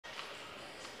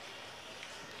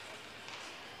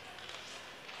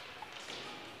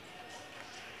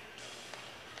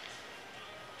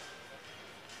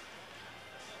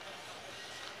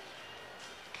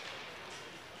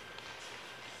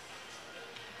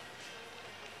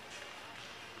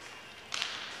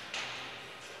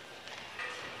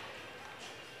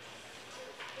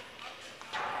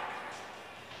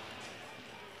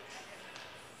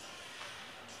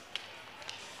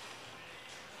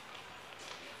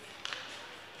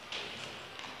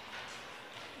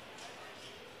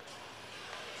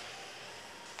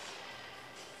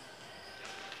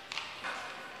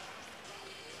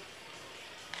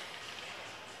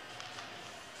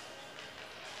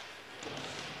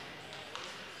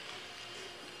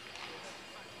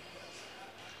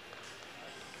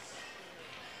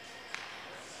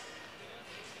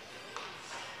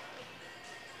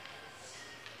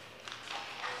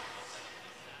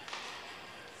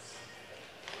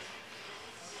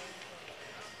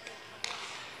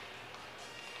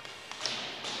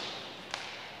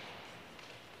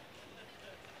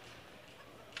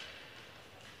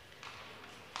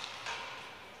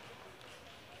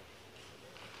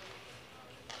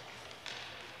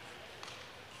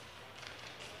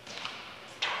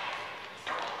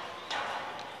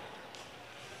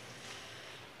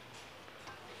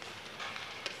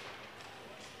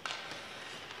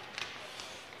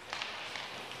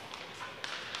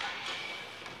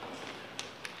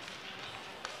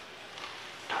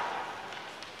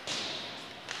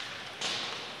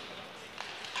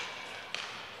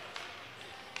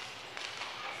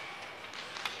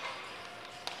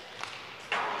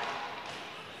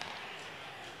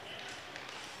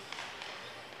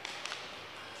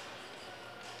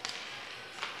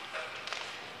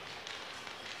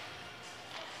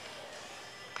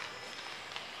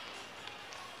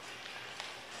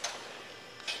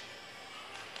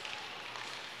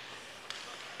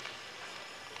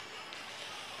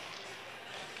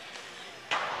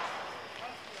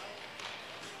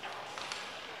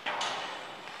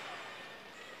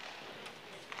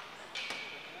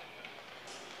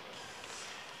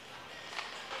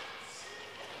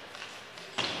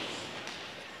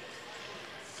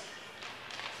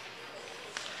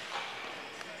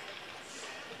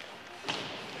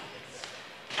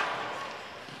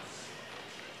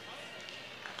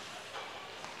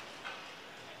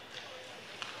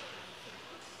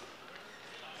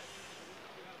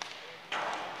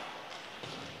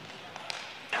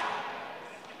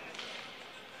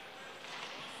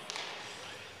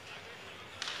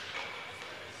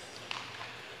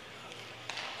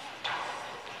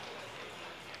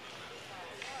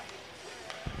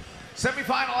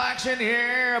Semi-final action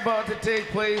here about to take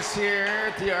place here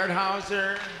at the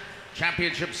Hauser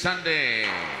Championship Sunday.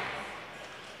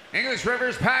 English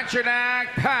Rivers Patuanak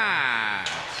pass.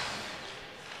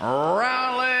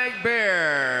 Round leg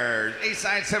Bears.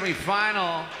 A-side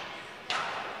semi-final.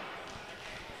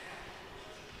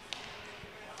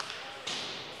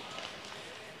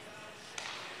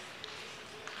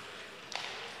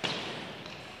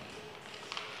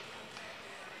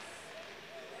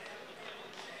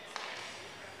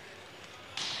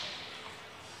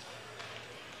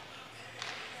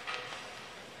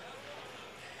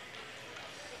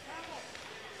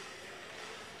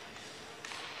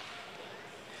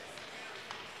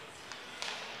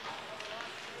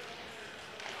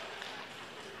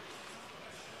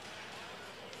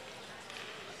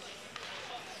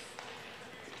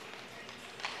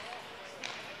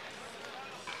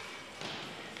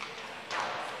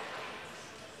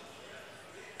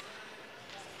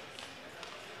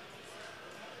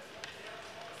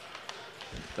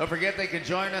 Don't forget they can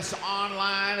join us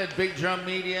online at Big Drum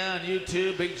Media on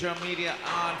YouTube, Big Drum Media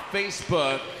on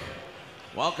Facebook.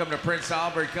 Welcome to Prince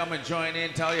Albert. Come and join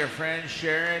in. Tell your friends,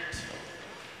 share it.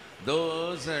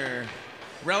 Those are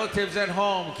relatives at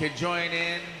home can join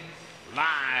in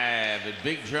live at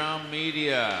Big Drum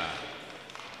Media.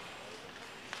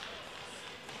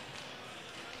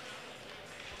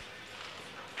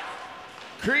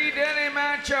 Cree Denny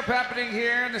matchup happening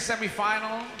here in the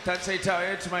semifinal. Tatsay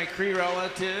Tauya to my Cree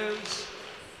relatives.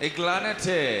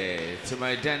 Iglanate to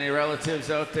my Denny relatives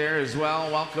out there as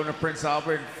well. Welcome to Prince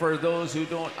Albert. For those who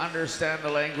don't understand the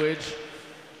language,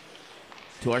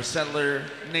 to our settler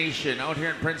nation out here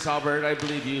in Prince Albert, I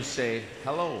believe you say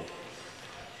hello.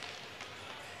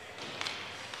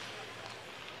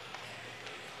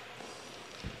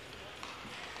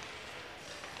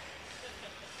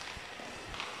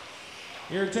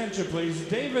 Your attention, please.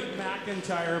 David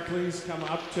McIntyre, please come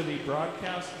up to the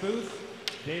broadcast booth.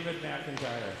 David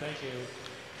McIntyre, thank you.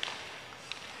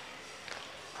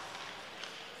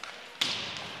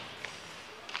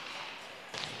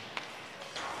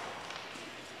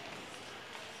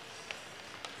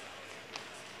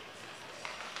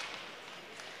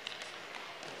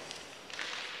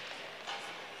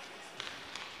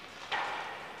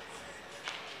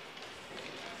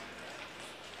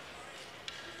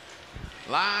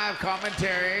 Live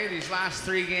commentary, these last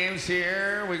three games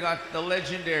here. We got the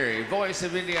legendary voice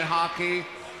of Indian hockey,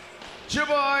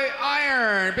 Chaboy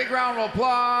Iron. Big round of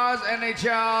applause,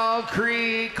 NHL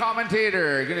Cree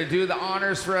commentator. Gonna do the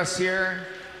honors for us here.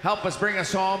 Help us bring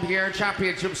us home here,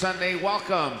 Championship Sunday.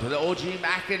 Welcome to the OG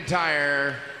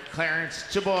McIntyre, Clarence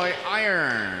Chaboy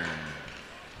Iron.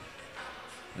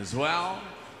 As well,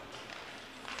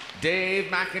 Dave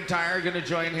McIntyre going to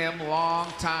join him,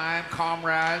 long-time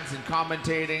comrades in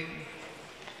commentating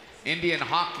Indian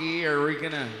hockey. Are we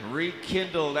going to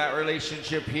rekindle that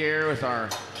relationship here with our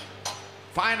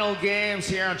final games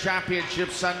here on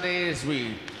Championship Sunday as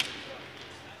we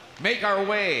make our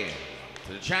way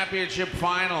to the championship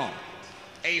final?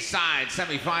 A-side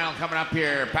semi-final coming up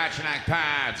here. Patuanak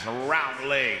Pats, Round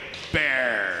Leg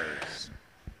Bears.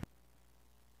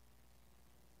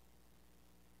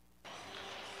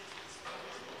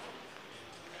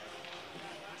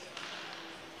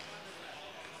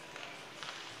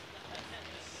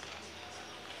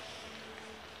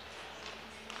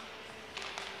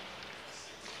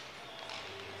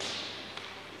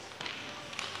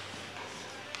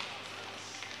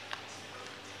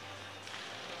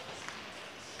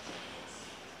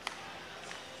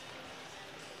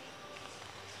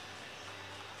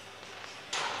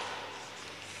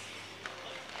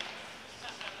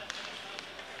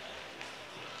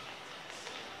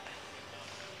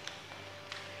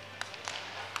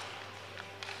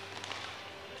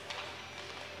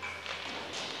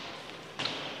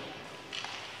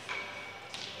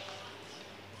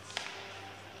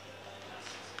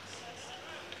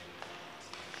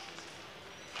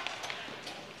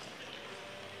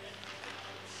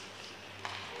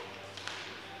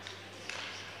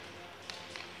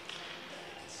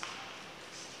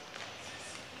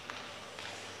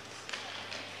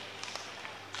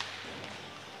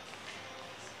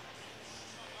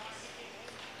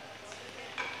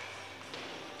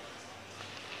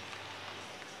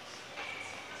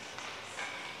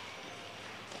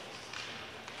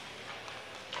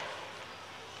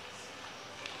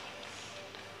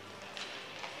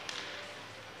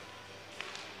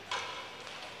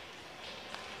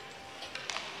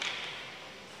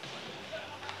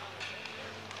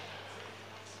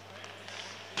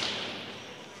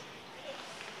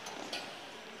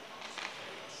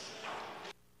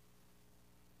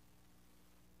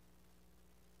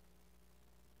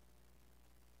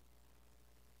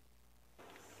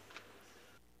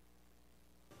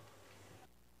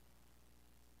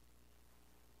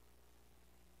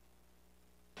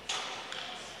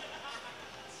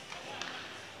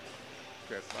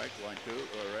 Check, Mike. 1, 2.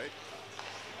 All right.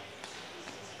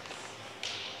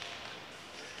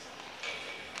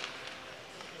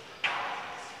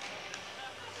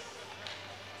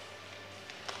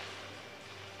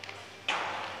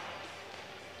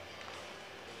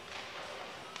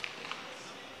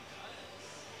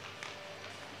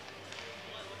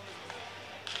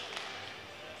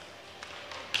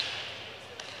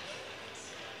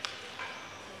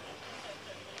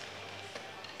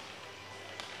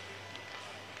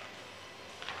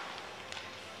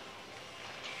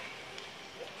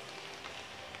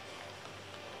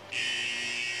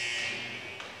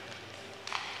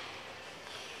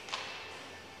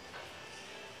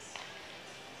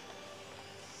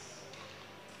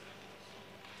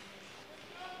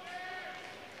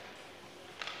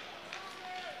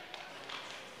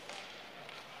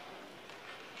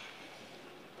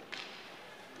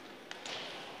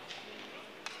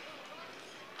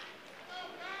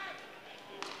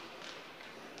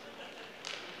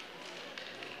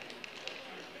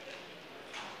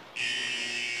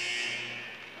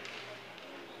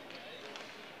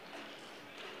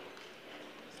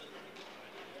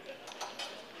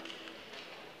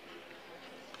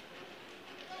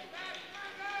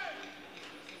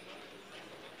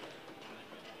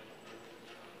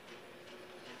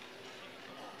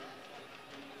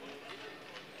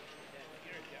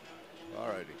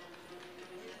 Alrighty.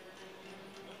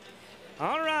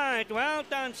 All right, well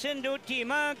done, Sindu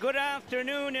Tima. Good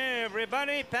afternoon,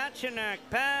 everybody. Patuanak,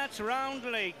 Pats, Round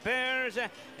Lake Bears.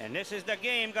 And this is the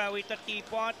game, Gawita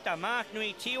Tipot, Tamak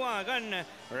Nui Chiwagan.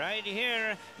 Right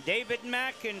here, David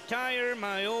McIntyre,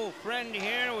 my old friend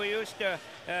here. We used to,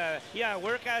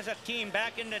 work as a team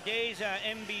back in the days,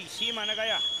 MBC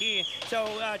Managaya. So,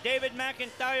 David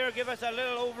McIntyre, give us a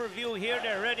little overview here.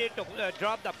 They're ready to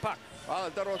drop the puck. Si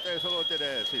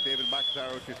David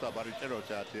McIntyre uusista Barinchero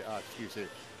si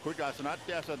kuitenkin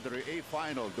näyttäessä A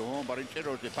final tuohon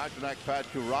Barinchero si Patuanak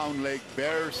to Round Lake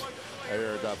Bears.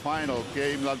 The final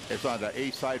game is on the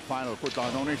A side final.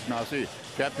 Kuitenkin on nasi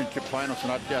championship final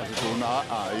näyttäessä tuohon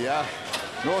yeah.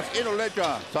 North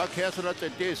Italia, South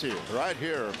DC, right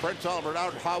here. Prince Albert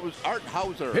Art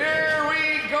Hauser. Here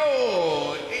we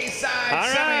go. East side All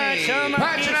right, semi.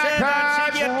 Patuanak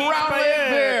Pats, Round Lake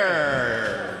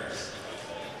Bears.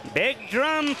 Big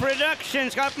Drum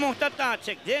Productions got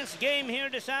Muhtatatsik. This game here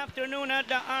this afternoon at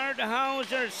the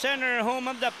Hauser Centre, home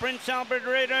of the Prince Albert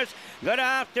Raiders. Good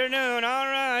afternoon. All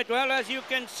right, well, as you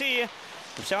can see,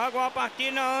 Sagwa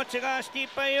Patino, Sagasti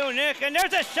Payunik, and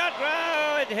there's a shot.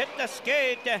 Wow, it hit the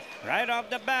skate right off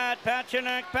the bat.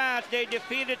 Patuanak Pats, they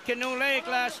defeated Canoe Lake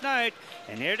last night.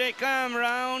 And here they come,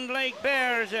 Round Lake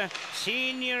Bears,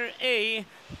 Senior A,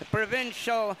 the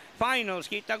provincial finals.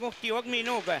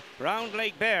 Round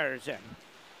Lake Bears.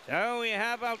 So we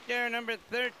have out there number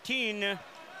 13.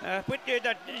 Here's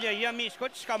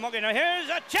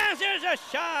a chance, there's a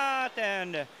shot,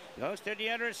 and goes to the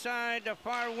other side, the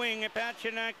far wing,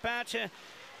 Patuanak Pats.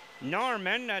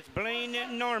 Norman, that's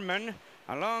Blaine Norman,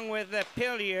 along with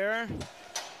Pillier.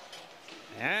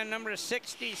 And number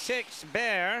 66,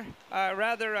 Bear,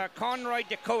 Conroy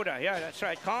Dakota. Yeah, that's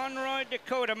right, Conroy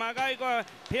Dakota. Magaigo,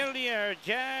 Pillier,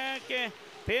 Jack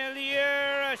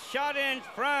Pillier, a shot in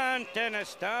front and a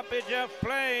stoppage of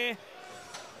play.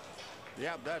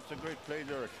 Yeah, that's a great play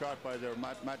there. A shot by their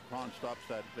Matt Cron stops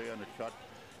that play on a shot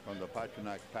from the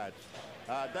Patuanak Pats.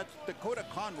 That's Dakota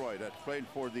Conroy that's playing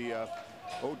for the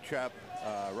old chap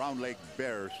Round Lake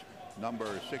Bears, number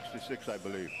 66, I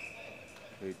believe.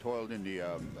 They toiled in the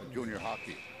junior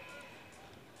hockey.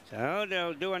 So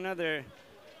they'll do another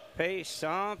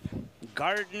face-off.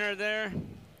 Gardner there,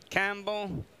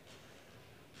 Campbell,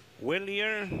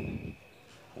 Willier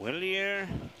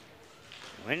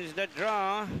wins the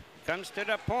draw, comes to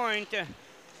the point.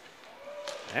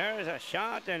 There's a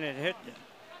shot and it hit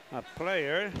a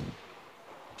player.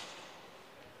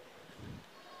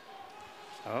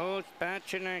 Oh, it's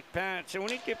Patuanak Pats.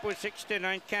 Unitipu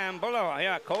 69 Campbell. Oh,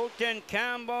 yeah, Colton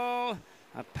Campbell.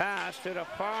 A pass to the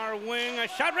far wing. A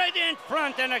shot right in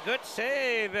front and a good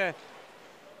save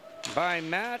by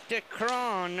Matt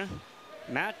Cron.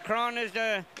 Matt Cron is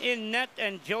in net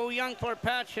and Joe Young for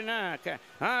Patuanak.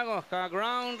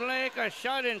 Round Lake, a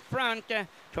shot in front.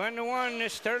 21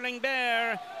 is Sterling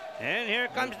Bear. And here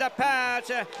comes the pass,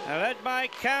 led by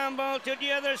Campbell to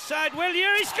the other side.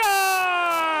 Willier, he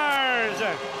scores!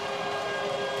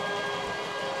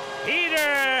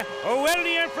 Peter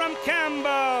Willier from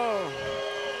Campbell.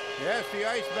 Yes, the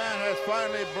Iceman has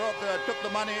finally took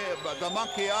the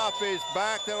monkey off his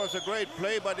back. That was a great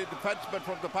play by the defenseman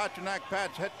from the Patuanak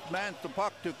Pats. Mans the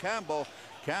puck to Campbell.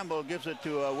 Campbell gives it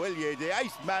to Willier, the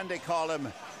Iceman they call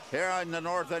him. Here in the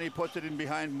north, and he puts it in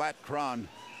behind Matt Cron,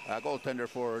 goaltender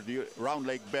for the Round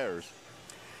Lake Bears.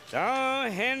 So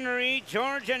Henry,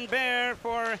 George, and Bear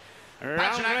for Round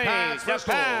Patuanak Lake. Pats, The first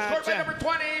goal, scored Pats. by number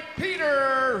 20,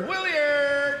 Peter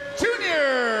Williard Jr.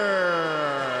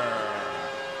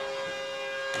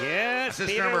 Yes, Assist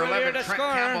Peter number 11, Williard to Trent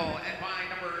score. Campbell, and by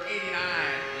number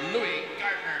 89, Louis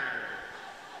Gardner.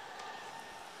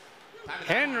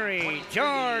 Henry,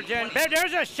 George, and Bear.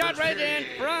 There's a shot right in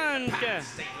front.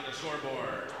 Pats take for the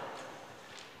scoreboard.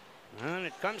 And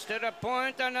it comes to the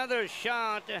point, another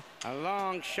shot. A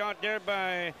long shot there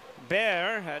by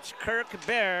Bear. That's Kirk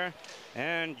Bear.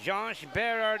 And Josh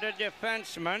Bear are the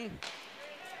defensemen.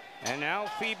 And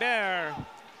Alfie Bear.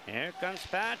 Here comes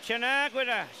Patuanak with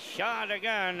a shot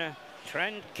again.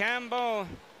 Trent Campbell,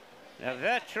 the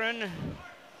veteran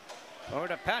for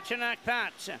the Patuanak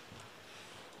Pats.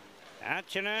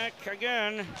 Patuanak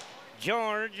again.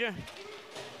 George,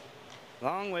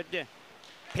 along with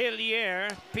Pillier,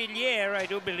 I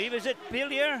do believe. Is it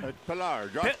Pillier? Pilar,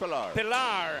 Josh Pilar.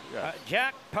 Pilar. Yes.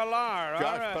 Jack Pilar.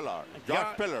 Josh Pilar.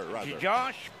 Josh Pillar, rather.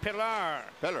 Josh Pilar.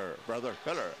 Pillar, brother,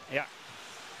 Pillar. Yeah.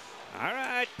 All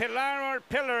right, Pilar or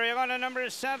Pillar. You got a number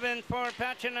 7 for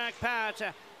Patuanak Pats.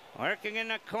 Working in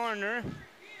the corner.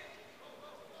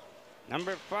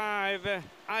 Number 5,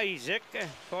 Isaac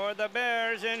for the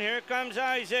Bears. And here comes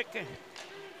Isaac.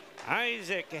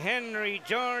 Isaac, Henry,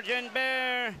 George, and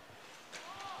Bear.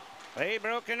 Play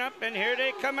broken up, and here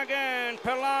they come again.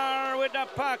 Pilar with the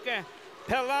puck.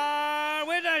 Pilar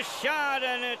with a shot,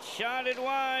 and it shot it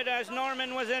wide as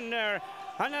Norman was in there.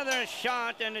 Another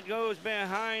shot, and it goes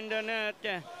behind the net.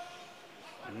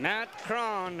 Matt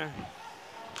Cron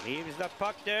leaves the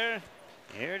puck there.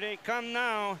 Here they come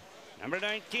now. Number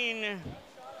 19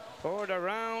 for the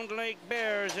Round Lake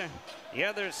Bears. The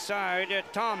other side,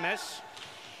 Thomas.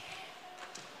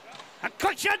 A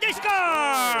quick shot, they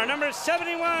score! Number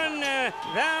 71,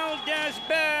 Valdez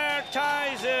Bear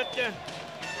ties it.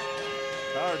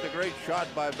 That was a great shot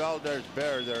by Valdez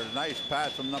Bear there. Nice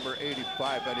pass from number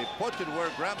 85, and he puts it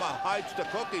where Grandma hides the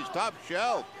cookies, top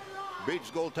shelf. Beats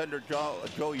goaltender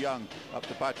Joe Young up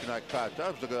the Patuanak Pats.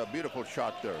 That was a beautiful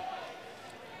shot there.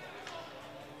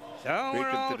 So we're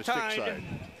all to the stick tied. side.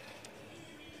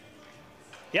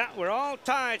 Yeah, we're all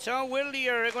tied. So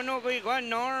Willier,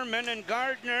 Norman, and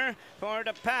Gardner for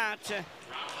the Pats,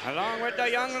 along with the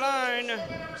young line.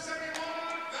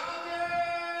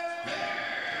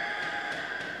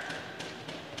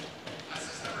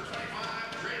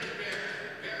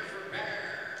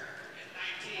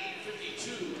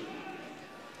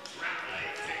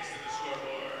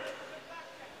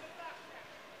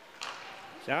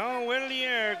 So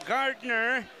Willier,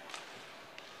 Gardner,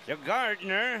 the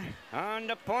Gardner on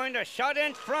the point, a shot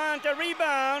in front, a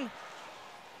rebound.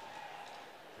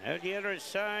 At the other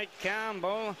side,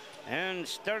 Campbell and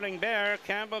Sterling Bear.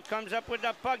 Campbell comes up with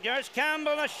the puck. There's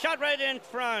Campbell, a shot right in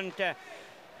front.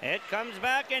 It comes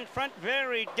back in front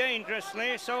very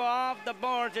dangerously, so off the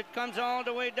boards it comes all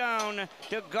the way down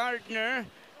to Gardner.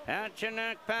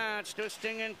 Patuanak Pats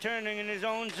twisting and turning in his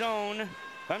own zone.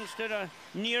 Comes to the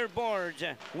near boards.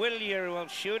 Willier will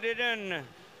shoot it in.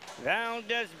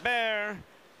 Valdez Bear.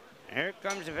 Here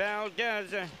comes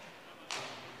Valdez.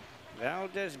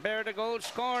 Valdez Bear, the goal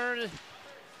scorer.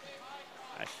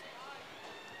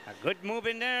 A good move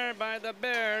in there by the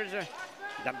Bears.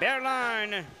 The Bear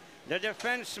line. The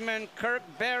defensemen Kirk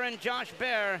Bear and Josh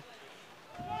Bear.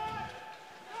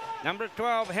 Number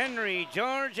 12, Henry,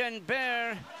 George, and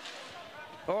Bear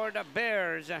for the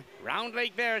Bears. Round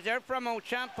Lake Bears, they're from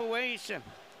Ochampawase.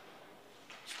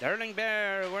 Sterling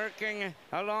Bear working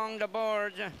along the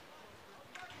boards.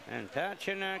 And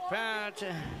Patuanak Pats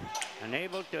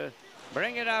unable to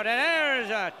bring it out. And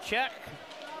there's a check.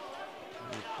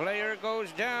 The player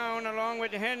goes down along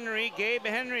with Henry, Gabe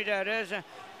Henry that is.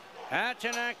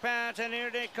 Patuanak Pats, and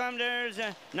here they come. There's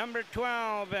number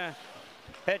 12,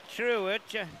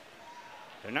 Petruich.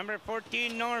 To number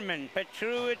 14, Norman.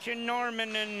 Petruich and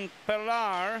Norman and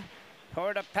Pilar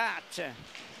for the Pats.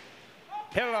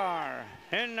 Pilar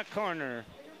in the corner.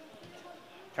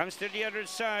 Comes to the other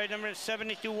side, number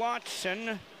 72,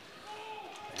 Watson.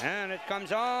 And it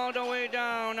comes all the way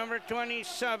down, number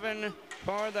 27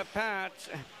 for the Pats.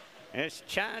 It's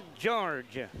Chad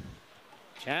George.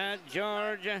 Chad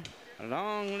George, a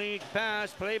long lead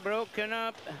pass, play broken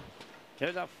up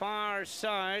to the far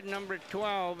side, number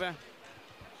 12,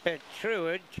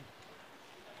 Petruich.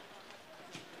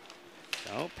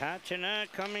 So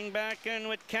Patuanak coming back in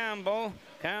with Campbell.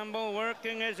 Campbell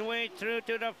working his way through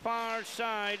to the far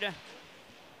side.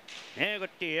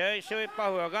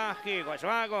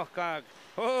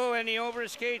 Oh, and he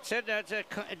overskates it. That's a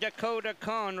Dakota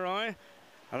Conroy.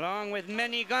 along with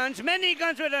Many Guns. Many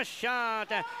Guns with a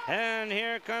shot. And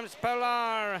here comes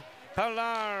Pilar.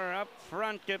 Pilar up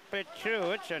front to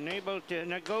Petruich, unable to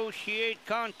negotiate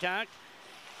contact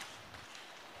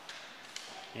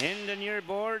in the near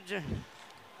boards.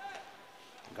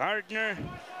 Gardner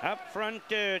up front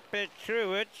to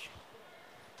Petruich.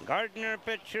 Gardner,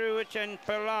 Petruich, and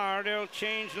Pilar. They'll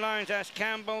change lines as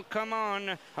Campbell come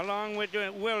on, along with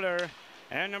Willer.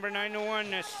 And number 91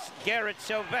 is Garrett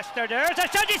Sylvester. There's a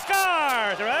shot, he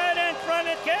scores! Right in front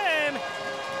it came.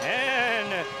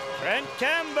 And Trent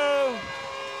Campbell.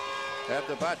 If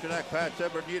the Patuanak Pats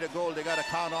ever need a goal, they got to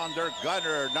count on their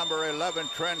gunner, number 11,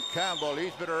 Trent Campbell.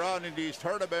 He's been around in these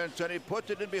tournaments, and he puts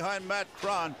it in behind Matt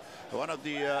Cron, one of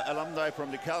the alumni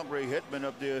from the Calgary Hitmen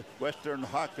of the Western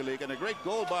Hockey League. And a great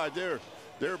goal by there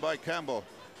by Campbell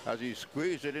as he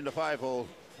squeezed it in the 5-hole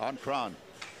on Cron.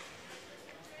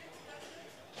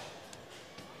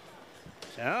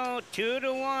 So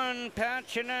 2-1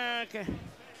 Patuanak.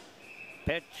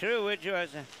 Petruich was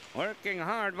working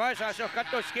hard. Vaisa so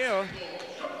kato skill.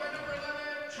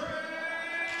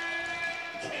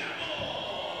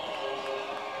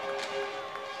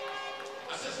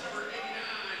 Assist number 89,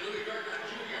 Louis Gardner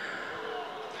Jr.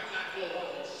 Having that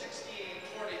goal,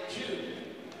 68-42.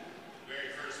 Very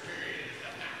first period,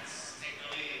 the Pats take the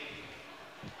lead.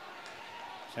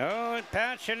 So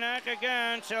Patuanak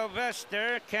again,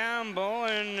 Sylvester, Campbell,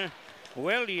 and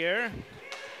Willier.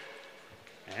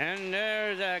 And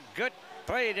there's a good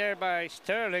play there by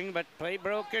Sterling, but play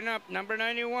broken up. Number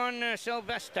 91,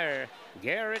 Sylvester.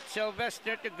 Garrett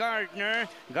Sylvester to Gardner.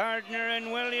 Gardner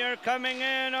and Willier coming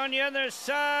in on the other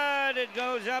side. It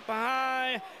goes up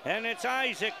high, and it's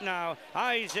Isaac now.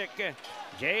 Isaac,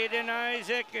 Jaden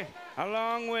Isaac,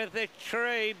 along with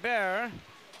Trey Bear.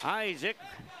 Isaac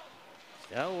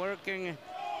still working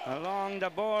along the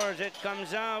boards. It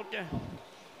comes out.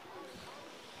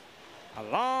 A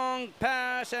long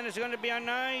pass, and it's going to be an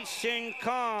icing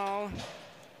call.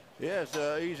 Yes,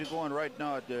 easy going right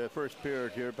now at the first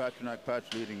period here. Patuanak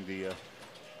Pats leading the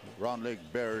Round Lake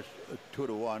Bears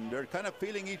 2-1. They're kind of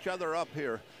feeling each other up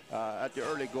here at the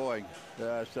early going.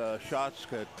 As shots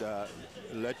could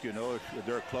let you know if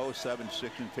they're close,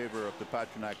 7-6 in favor of the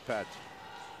Patuanak Pats.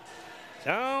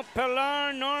 So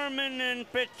Pilar, Norman, and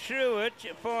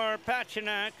Petruich for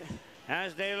Patuanak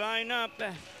as they line up.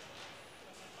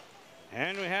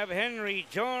 And we have Henry,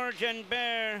 George, and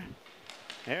Bear.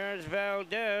 There's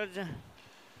Valdez.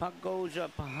 Puck goes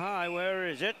up high. Where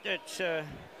is it? It's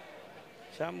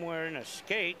somewhere in the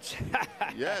skates.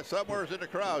 Yeah, somewhere in the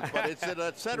crowds, but it's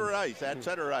at center ice. At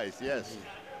center ice, yes.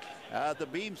 The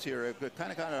beams here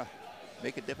kind of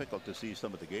make it difficult to see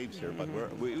some of the games here, but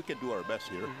we can do our best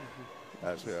here.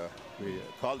 As we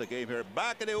call the game here.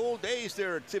 Back in the old days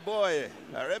there at Siboy,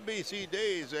 our NBC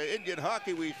days, Indian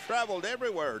hockey, we traveled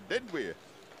everywhere, didn't we?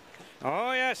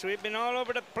 Oh, yes, we've been all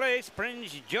over the place.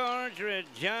 Prince George,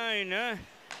 Regina,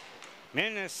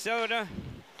 Minnesota,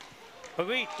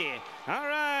 Pawiti. All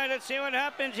right, let's see what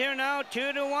happens here now.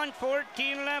 2-1,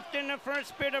 14 left in the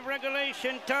first bit of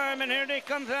regulation time, and here they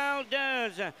come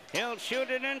Valdez. He'll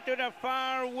shoot it into the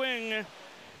far wing.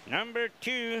 Number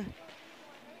 2.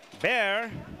 Bear.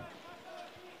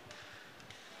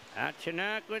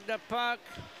 Patuanak with the puck.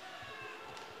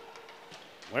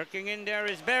 Working in there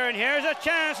is Bear, and here's a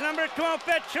chance. Number 12,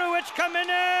 Petruich coming in.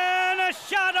 A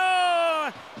shot,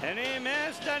 oh! And he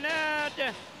missed the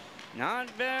net.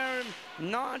 Not Bear,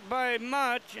 not by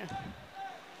much.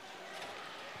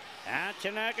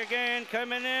 Patuanak again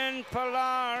coming in.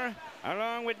 Pilar,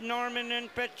 along with Norman and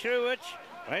Petruich.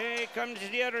 Play comes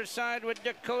the other side with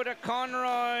Dakota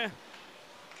Conroy.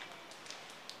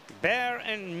 Bear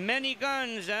and Many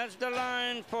Guns, that's the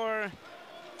line for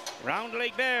Round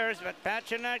Lake Bears, but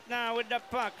Patuanak now with the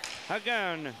puck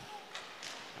again.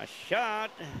 A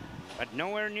shot, but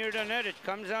nowhere near the net. It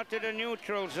comes out to the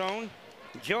neutral zone.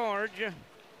 George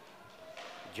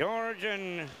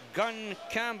and Gun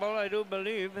Campbell, I do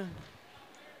believe.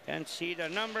 Can't see the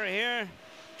number here.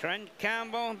 Trent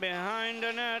Campbell behind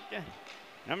the net.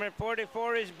 Number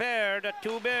 44 is Bear. The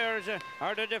two Bears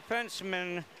are the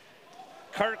defensemen.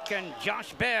 Kirk and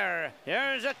Josh Bear.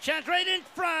 There's a chance right in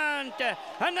front.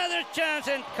 Another chance,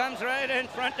 and comes right in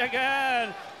front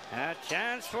again. A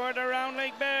chance for the Round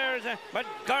Lake Bears. But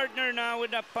Gardner now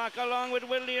with the puck along with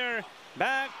Willier.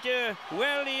 Back to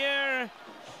Willier.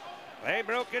 Play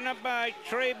broken up by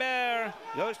Trey Bear.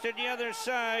 Goes to the other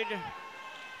side.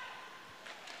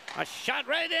 A shot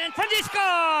right in front. He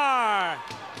score!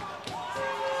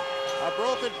 A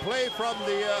broken play from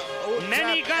the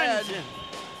Many Guns.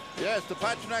 Yes, the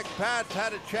Patuanak Pats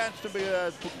had a chance to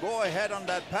go ahead on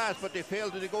that pass, but they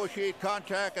failed to negotiate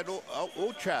contact at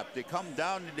Ochap. They come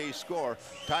down and they score.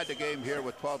 Tied the game here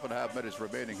with 12.5 minutes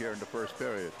remaining here in the first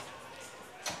period.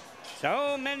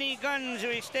 So many guns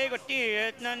we stay with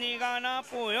it nanigana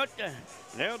po yot.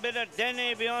 Little bit of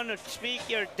dene beyond to speak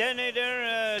your dene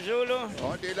there, Zulu.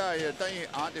 On di la tayo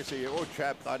ate si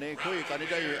Ochap ani kui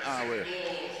kanida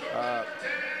awe.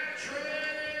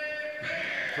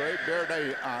 Trey Bear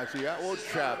day siya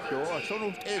Ochap do. So no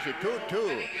is it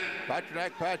 2-2.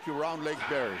 Patuanak Patu Round Lake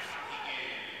Bears.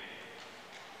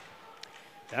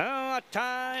 Oh, a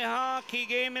tie hockey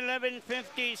game,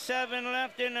 11:57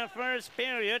 left in the first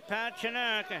period.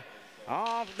 Patuanak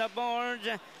off the boards.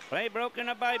 Play broken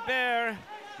up by Bear.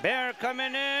 Bear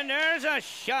coming in. There's a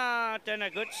shot and a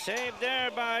good save there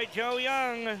by Joe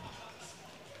Young.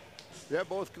 Yeah,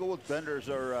 both goaltenders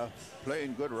are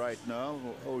playing good right now.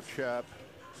 Ochap,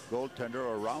 goaltender,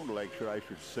 or Round Lake, I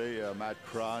should say, Matt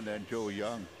Cron and Joe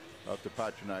Young of the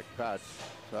Patuanak Pats.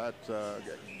 That's a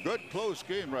good close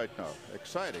game right now.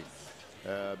 Exciting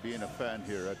being a fan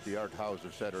here at the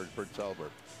Hauser Centre in Prince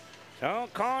Albert. So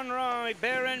Conroy,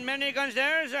 Bear and Many Guns.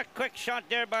 There's a quick shot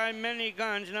there by Many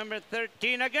Guns. Number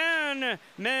 13 again.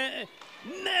 Many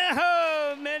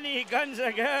Guns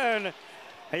again.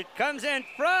 It comes in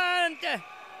front.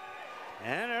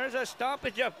 And there's a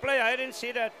stoppage of play. I didn't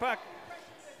see that puck.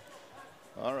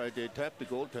 All right, they tapped the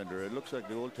goaltender. It looks like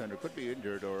the goaltender could be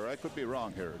injured, or I could be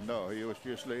wrong here. No, he was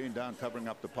just laying down, covering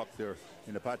up the puck there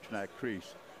in the Patuanak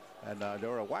crease. And they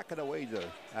were whacking away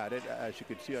at it, as you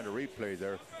can see on the replay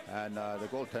there. And the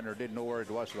goaltender didn't know where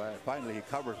it was. Finally, he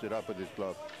covers it up with his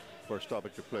glove for a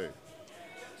stoppage of play.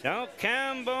 So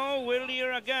Campbell,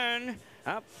 Willier again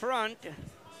up front.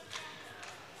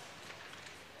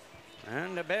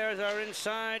 And the Bears are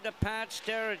inside the Pats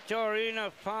territory in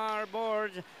the far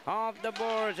boards, off the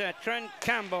boards. Trent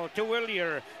Campbell to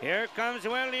Willier. Here comes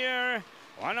Willier.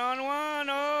 One-on-one.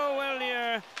 Oh,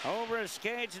 Willier over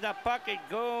skates the puck. It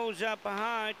goes up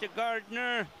high to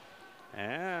Gardner.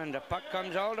 And the puck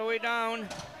comes all the way down.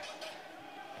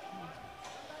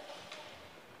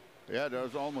 Yeah, there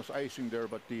was almost icing there,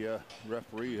 but the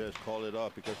referee has called it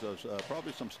off because there's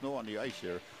probably some snow on the ice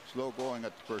here. Slow going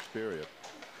at the first period.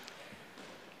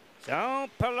 So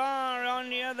Pilar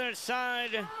on the other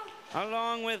side,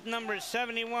 along with number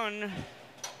 71.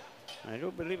 I do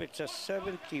believe it's a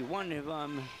 71 if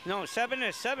no,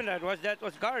 77 that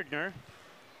was Gardner.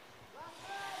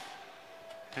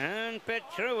 And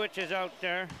Petruich is out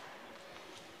there.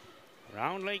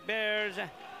 Round Lake Bears,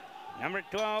 number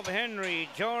 12 Henry,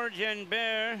 George and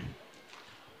Bear.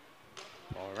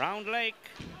 For Round Lake.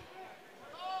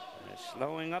 They're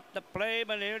slowing up the play,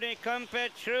 but here they come,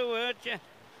 Petruich.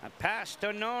 A pass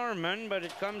to Norman, but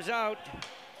it comes out.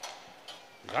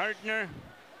 Gardner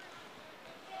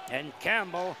and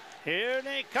Campbell. Here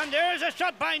they come. There's a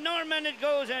shot by Norman. It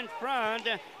goes in front,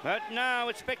 but now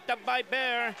it's picked up by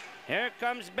Bear. Here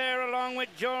comes Bear along with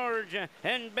George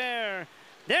and Bear.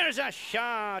 There's a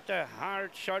shot, a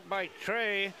hard shot by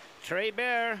Trey. Trey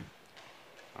Bear.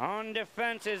 On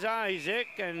defense is Isaac,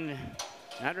 and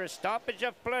another stoppage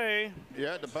of play.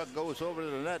 Yeah, the puck goes over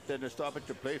the net, then the stoppage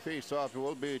of play face-off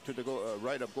will be to the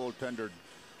right of goaltender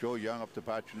Joe Young of the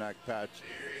Patuanak Pats.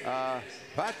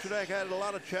 Patuanak had a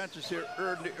lot of chances here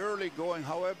early going.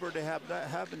 However, they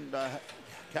haven't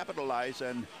capitalized,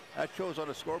 and that shows on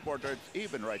the scoreboard that it's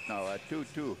even right now at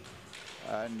 2-2.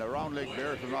 And the Round Lake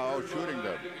Bears are now out shooting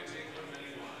them.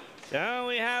 So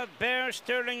we have Bear,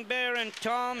 Sterling Bear, and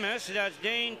Thomas. That's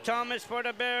Dane Thomas for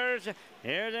the Bears.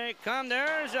 Here they come.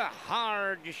 There's a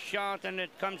hard shot, and it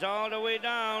comes all the way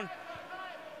down.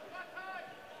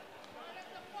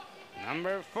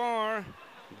 Number 4,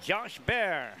 Josh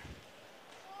Bear.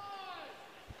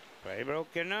 Play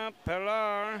broken up.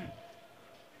 Pilar.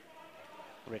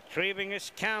 Retrieving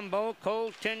is Campbell.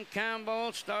 Colton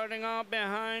Campbell starting off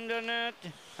behind the net.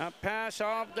 A pass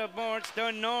off the boards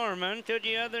to Norman to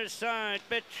the other side.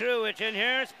 Petruich, and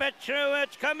here's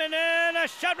Petruich coming in. A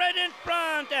shot right in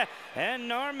front. And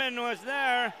Norman was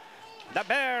there. The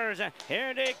Bears.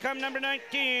 Here they come, number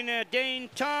 19, Dane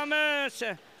Thomas.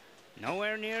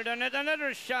 Nowhere near the net.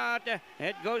 Another shot.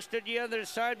 It goes to the other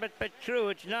side, but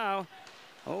Petruich now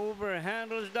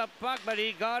overhandles the puck, but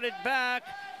he got it back.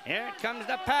 Here comes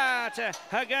the Pats.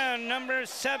 Again, number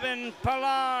 7,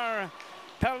 Pilar.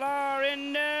 Pilar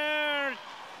in there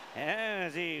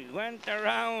as he went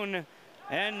around,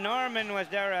 and Norman was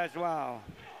there as well.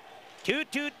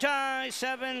 2-2 tie,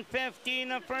 7:15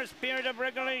 the first period of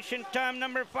regulation time.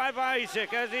 Number 5,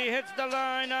 Isaac, as he hits the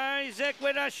line. Isaac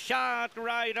with a shot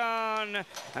right on.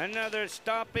 Another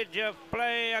stoppage of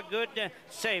play. A good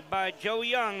save by Joe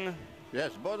Young.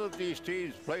 Yes, both of these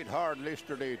teams played hard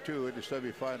yesterday too in the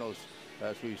semifinals,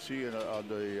 as we see on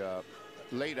the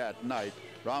late at night.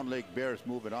 Round Lake Bears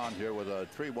moving on here with a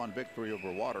 3-1 victory over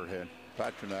Waterhen.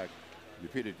 Patuanak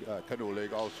defeated Canoe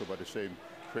Lake also by the same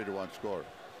 3-1 score.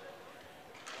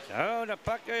 So the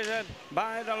puck is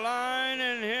by the line,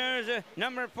 and here's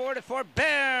number 44,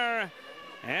 Bear.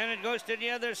 And it goes to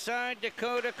the other side,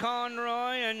 Dakota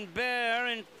Conroy, and Bear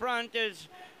in front is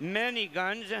Many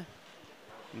Guns.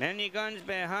 Many Guns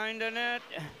behind the net.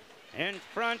 In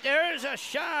front, there's a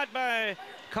shot by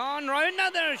Conroy,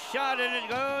 another shot, and it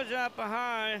goes up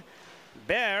high.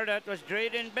 Bear, that was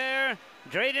Drayden Bear.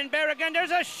 Drayden Bear again,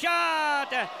 there's a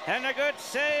shot, and a good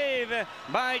save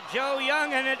by Joe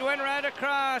Young, and it went right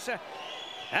across.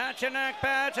 Patuanak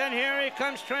Pats, and here he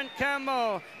comes Trent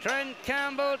Campbell. Trent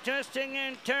Campbell twisting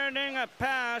and turning, a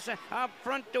pass up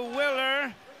front to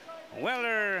Willer.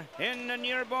 Willer in the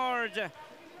near boards.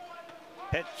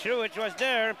 Petruich was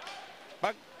there,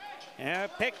 but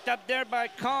picked up there by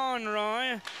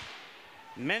Conroy.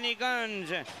 Many Guns,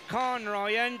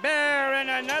 Conroy and Bear, and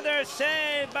another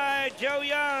save by Joe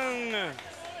Young.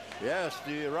 Yes,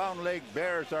 the Round Lake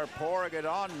Bears are pouring it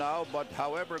on now, but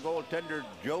however, goaltender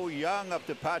Joe Young of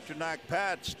the Patuanak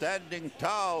Pats standing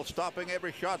tall, stopping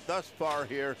every shot thus far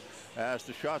here. As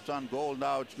the shots on goal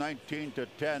now, it's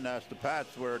 19-10 as the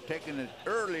Pats were taking it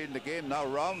early in the game. Now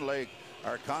Round Lake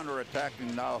are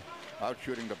counter-attacking now,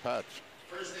 out-shooting the Pats.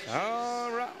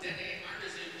 All right.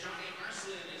 Johnny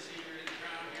Marcelin is here in the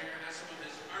crowd here, has some of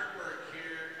his artwork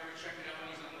here. Come check it out.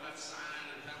 He's on the left side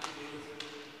of the penalty booth.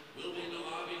 We'll be in the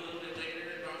lobby a little bit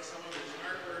later and brought some of his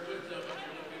artwork with him. If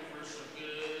you're looking for some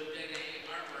good Dene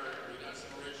artwork, we got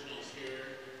some originals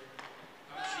here.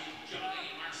 Come see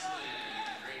Johnny Marcelin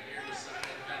right here beside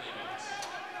the penalty box.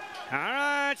 All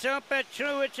right, so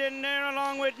Petruich in there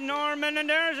along with Norman,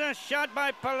 and there's a shot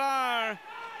by Pilar.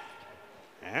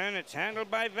 And it's handled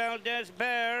by Valdez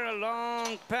Bear. A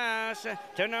long pass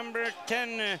to number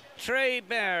 10, Trey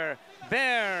Bear.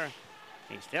 Bear,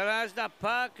 he still has the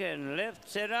puck and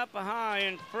lifts it up high.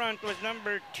 In front was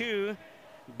number 2,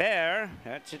 Bear.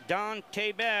 That's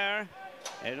Dante Bear.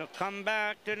 It'll come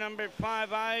back to number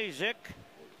 5, Isaac.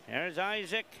 There's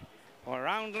Isaac for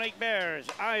Round Lake Bears.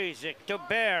 Isaac to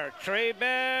Bear. Trey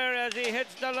Bear as he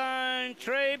hits the line.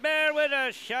 Trey Bear with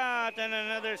a shot, and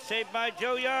another save by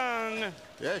Joe Young.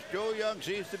 Yes, Joe Young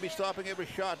seems to be stopping every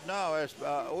shot now as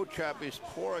Ochap is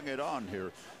pouring it on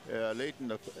here late in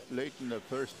the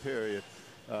first period.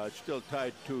 It's still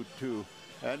tied 2-2.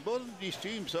 And both of these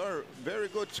teams are very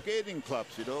good skating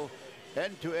clubs, you know.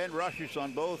 End-to-end rushes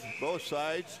on both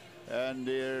sides. And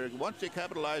once they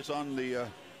capitalize on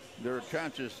their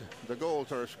chances, the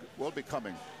goals will be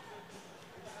coming.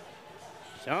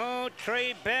 So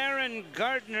Trey Bear and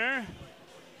Gardner,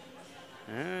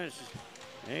 as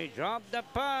they drop the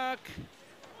puck,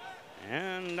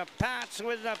 and the Pats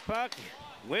with the puck.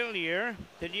 Willier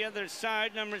to the other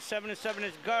side. Number 77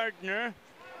 is Gardner.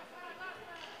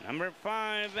 Number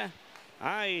 5,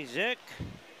 Isaac.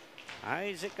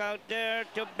 Isaac out there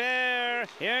to Bear.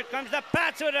 Here comes the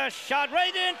Pats with a shot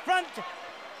right in front.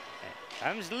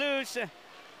 Comes loose.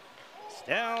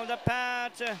 Still the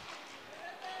Pats.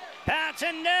 Pats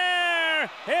in there.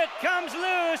 It comes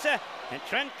loose. And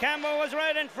Trent Campbell was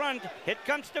right in front. It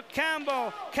comes to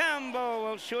Campbell. Campbell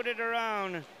will shoot it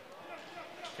around.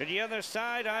 To the other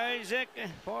side, Isaac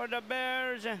for the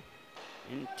Bears.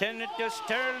 Intended to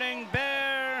Sterling.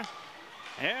 Bear.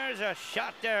 There's a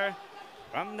shot there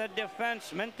from the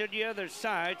defenseman to the other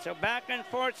side. So back and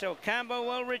forth. So Campbell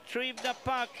will retrieve the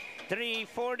puck.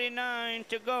 3:49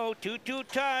 to go. 2-2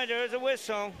 tie. There's a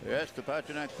whistle. Yes, the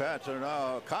Patuanak Pats are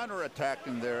now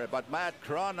counter-attacking there, but Matt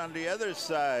Cron on the other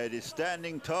side is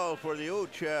standing tall for the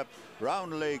Ochap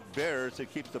Round Lake Bears.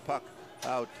 It keeps the puck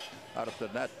out of the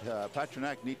net.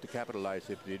 Patuanak need to capitalize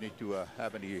if they need to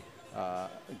have any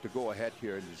to go ahead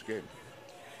here in this game.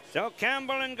 So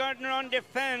Campbell and Gardner on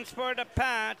defense for the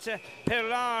Pats.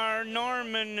 Pilar,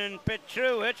 Norman, and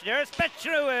Petruich. There's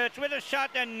Petruich with a shot,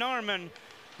 and Norman.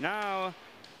 Now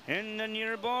in the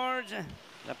near boards.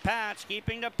 The Pats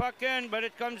keeping the puck in, but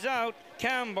it comes out.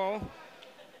 Campbell.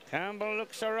 Campbell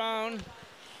looks around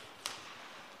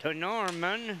to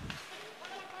Norman.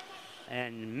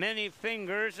 And many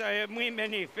fingers,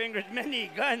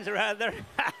 many guns rather.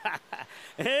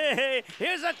 Hey,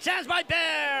 here's a chance by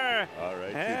Bear. All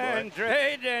right, and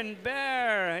Drayden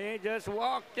Bear, he just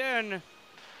walked in.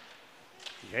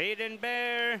 Jaden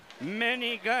Bear,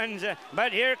 many guns,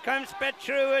 but here comes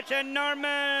Petruich and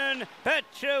Norman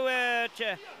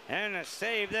Petruich, and a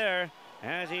save there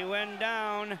as he went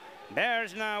down.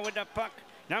 Bears now with the puck,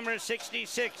 number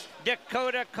 66,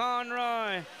 Dakota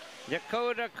Conroy.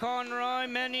 Dakota Conroy,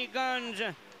 many guns,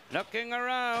 looking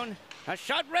around. A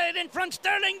shot right in front,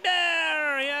 Sterling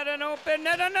Bear. He had an open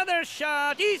net, another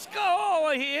shot. He's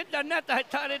go. He hit the net. I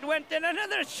thought it went in.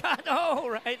 Another shot. Oh,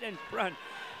 right in front.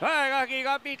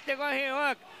 Kakikapite ko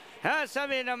hiwak.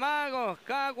 Sabi na mago,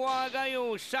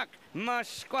 kagwagayusak,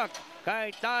 maskwak,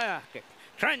 kay tayak.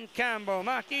 Trent Campbell,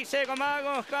 matise ko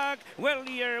mago, kag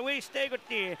Willier, we stay with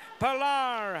the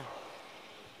Pilar.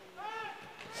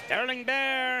 Sterling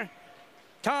Bear,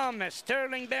 Thomas,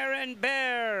 Sterling Bear and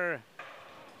Bear.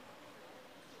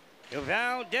 To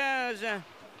Valdez,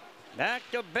 back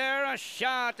to Bear, a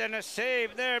shot and a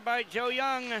save there by Joe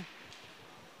Young.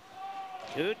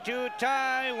 2-2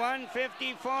 tie,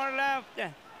 1:54 left.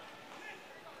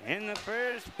 In the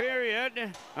first period,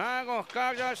 Ago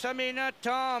Kaga Samina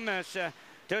Thomas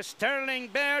to Sterling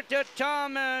Bear to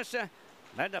Thomas.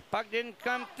 But the puck didn't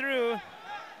come through.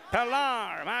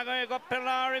 Pilar, Mago go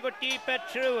Pilar, go deep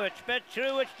Petruich.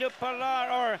 Petruich to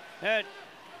Pilar or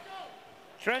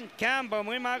Trent Campbell.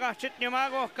 We maga sit ni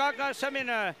Mago Kaga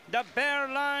Samina. The Bear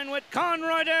line with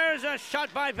Conroy. There's a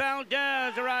shot by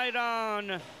Valdez right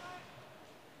on.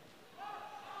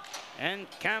 And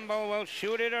Campbell will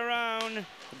shoot it around.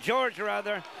 George,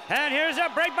 rather. And here's a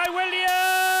break by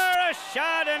Willier. A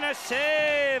shot and a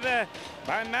save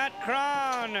by Matt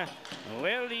Cron.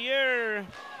 Willier.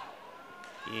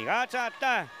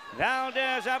 Igatata.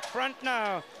 Valdez up front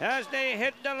now. As they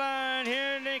hit the line,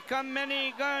 here they come,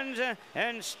 many guns.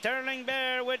 And Sterling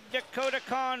Bear with Dakota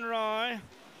Conroy.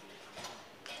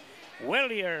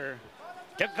 Willier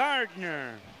to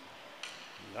Gardner.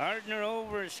 Gardner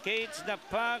overskates the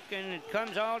puck and it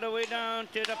comes all the way down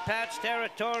to the Pats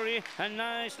territory. A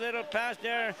nice little pass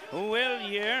there.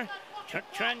 Willier to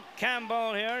Trent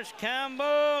Campbell. Here's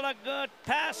Campbell. A good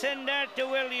pass in there to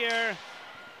Willier.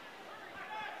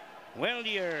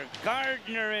 Willier,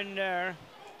 Gardner in there.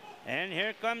 And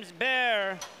here comes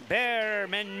Bear. Bear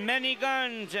and many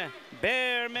guns.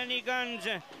 Bear, many guns.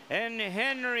 And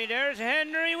Henry, there's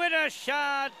Henry with a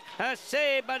shot. A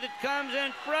save, but it comes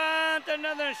in front.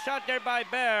 Another shot there by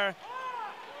Bear.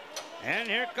 And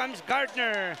here comes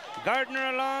Gardner. Gardner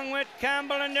along with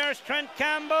Campbell, and there's Trent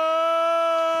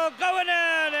Campbell. Going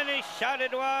in, and he shot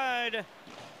it wide.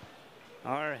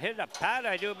 Or hit a pad,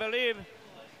 I do believe.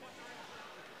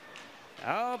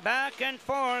 Oh, back and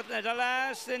forth at the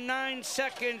last 9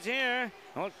 seconds here.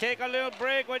 We'll take a little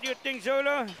break. What do you think,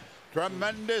 Zulu?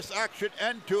 Tremendous action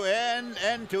end to end,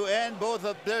 end to end. Both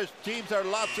of those teams are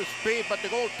lots of speed, but the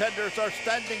goaltenders are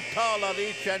standing tall on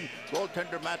each end.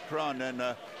 Goaltender Matt Cron and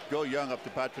Joe Young up to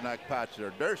Patuanak Pats.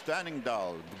 They're standing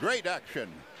tall. Great action.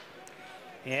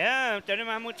 Yeah, good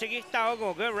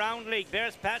Round Lake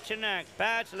Bears Patuanak.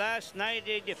 Pats last night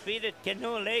they defeated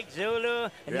Canoe Lake Zulu.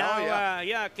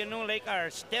 Now, Canoe Lake are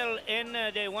still in.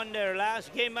 They won their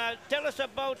last game. Tell us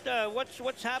about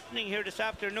what's happening here this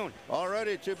afternoon.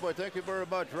 Alrighty, Chip Boy, thank you very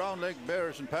much. Round Lake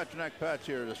Bears and Patuanak Pats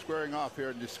here. They're squaring off here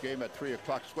in this game at 3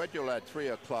 o'clock. Schedule at 3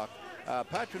 o'clock.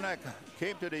 Patuanak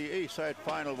came to the A-side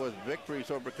final with victories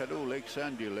over Canoe Lake,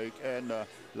 Sandy Lake, and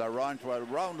La Ronge, while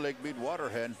Round Lake beat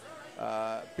Waterhen.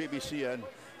 PBCN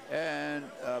and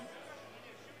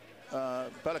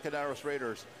Pelican-Aros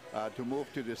Raiders to move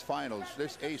to this finals.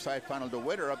 This A-side final, the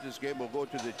winner of this game will go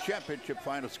to the championship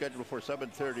final scheduled for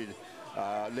 7:30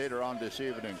 later on this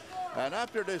evening. And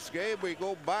after this game, we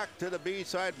go back to the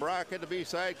B-side bracket, the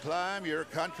B-side climb, your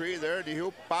country there, the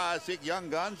Hupasik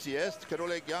Young Guns, yes, Canoe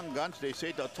Lake Young Guns, they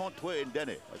say the Tontwe in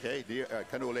Denny, okay, the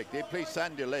Canoe Lake, they play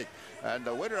Sandy Lake. And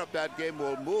the winner of that game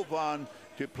will move on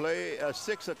to play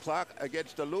 6 o'clock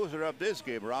against the loser of this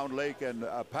game, Round Lake and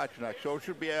Patuanak. So it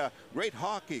should be a great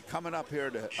hockey coming up here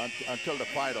until the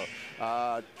final.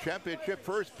 Championship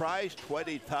first prize,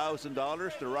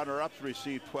 $20,000. The runner-ups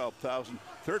receive $12,000.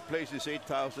 Third place is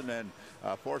 $8,000, and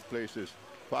fourth place is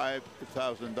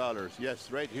 $5,000. Yes,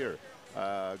 right here.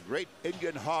 Great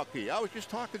Indian hockey. I was just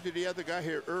talking to the other guy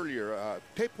here earlier,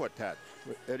 Patuanak,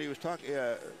 and he was talking.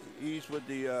 He's with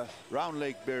the Round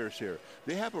Lake Bears here.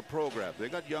 They have a program. They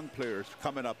got young players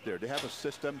coming up there. They have a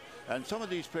system, and some of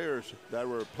these players that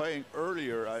were playing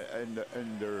earlier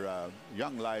in their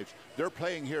young lives, they're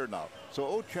playing here now.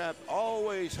 So Ochap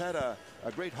always had a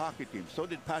great hockey team. So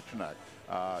did Patuanak.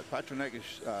 Patuanak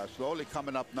is slowly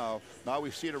coming up now. Now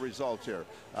we see the results here.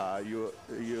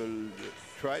 You'll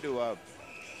try to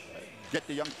get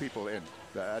the young people in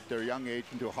at their young age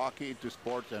into hockey, into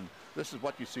sports, and this is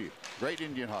what you see. Great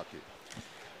Indian hockey.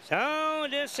 So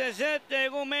this is it.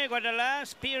 Gumego the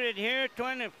last period here,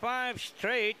 25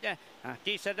 straight.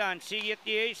 Tisa Dan, see it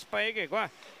the ace by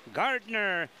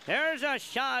Gardner. There's a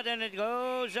shot and it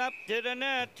goes up to the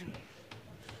net.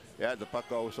 Yeah, the puck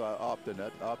goes off the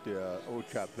net, off the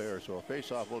O-Chap player. So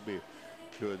face-off will be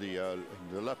to the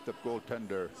left of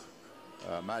goaltender,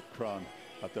 Matt Cron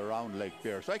at the Round Lake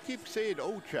Bears. I keep saying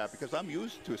O-Chap because I'm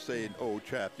used to saying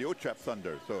O-Chap, the O-Chap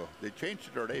Thunder. So they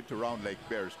changed their name to Round Lake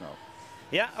Bears now.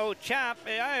 Yeah, O-Chap.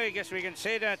 I guess we can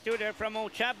say that too. They're from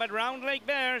O-Chap, but Round Lake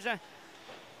Bears.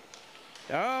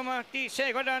 Mati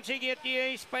Segodan sige ti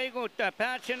ace paiguta.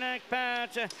 Patuanak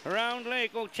Pats. Round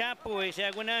Lake O-Chap po ay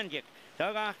Sagunanjik.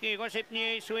 Tagaki ko sip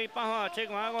ni ace way pahot.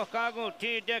 Sigmago kago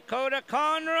ti Dakota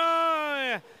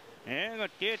Conroy. Ego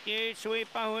ti ace way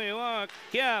pahuiwak.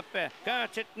 Kiape.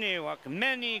 Katsit niwak.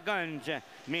 Many guns.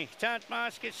 Mihtat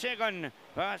basket segon.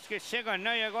 Basket segon.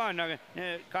 Nayagon.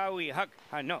 Kawi hak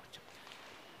hanot.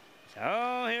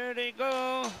 So here they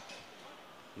go.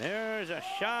 There's a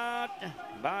shot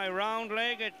by Round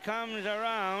Lake. It comes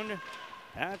around.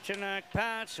 Patuanak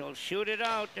Pats will shoot it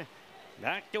out.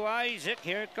 Back to Isaac.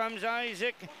 Here comes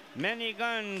Isaac. Many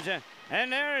guns.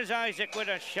 And there's Isaac with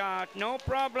a shot. No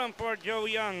problem for Joe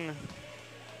Young.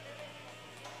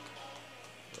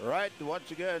 Right,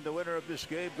 once again, the winner of this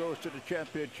game goes to the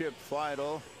championship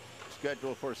final,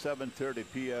 scheduled for 7:30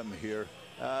 p.m. here.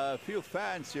 A few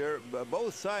fans here.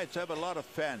 Both sides have a lot of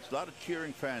fans, a lot of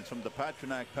cheering fans from the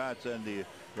Patuanak Pats and the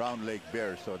Round Lake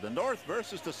Bears. So the North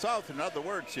versus the South, in other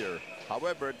words here.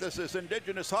 However, this is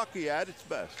Indigenous hockey at its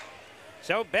best.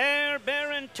 So Bear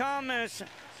and Thomas,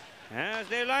 as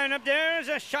they line up, there's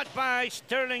a shot by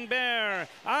Sterling Bear.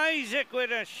 Isaac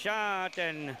with a shot,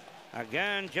 and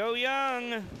again, Joe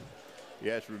Young.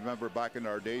 Yes, remember back in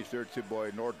our days there,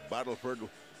 boy, North Battleford,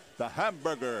 the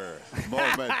hamburger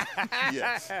moment.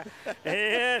 Yes.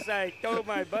 Yes, I told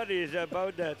my buddies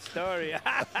about that story.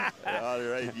 All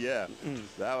right, yeah.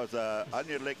 That was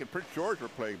Onion Lake and Prince George were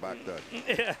playing back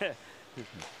then.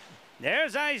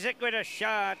 There's Isaac with a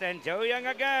shot, and Joe Young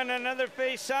again, another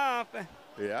face-off.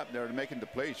 Yeah, they're making the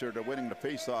plays here. They're winning the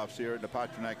face-offs here in the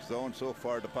Patuanak zone. So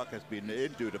far, the puck has been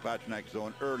into the Patuanak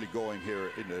zone early going here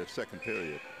in the second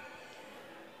period.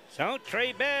 So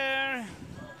Trey Bear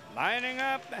lining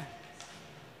up.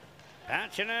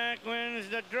 Patuanak wins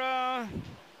the draw.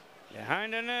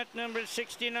 Behind the net, number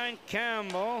 69,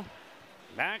 Campbell.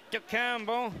 Back to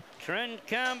Campbell. Trent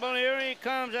Campbell, here he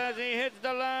comes as he hits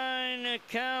the line.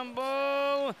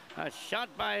 Campbell, a shot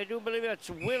by, I do believe it's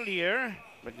Willier,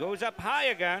 but goes up high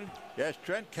again. Yes,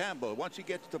 Trent Campbell, once he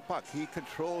gets the puck, he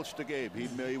controls the game.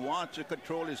 He wants to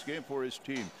control his game for his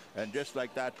team. And just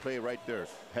like that play right there,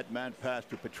 headman pass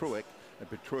to Petruick, and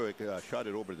Petruick shot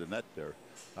it over the net there.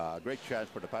 Great chance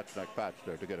for the Patuanak Pats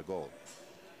there to get a goal.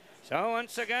 So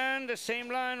once again, the same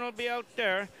line will be out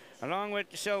there, along with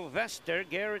Sylvester,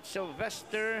 Garrett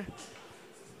Sylvester.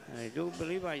 I do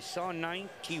believe I saw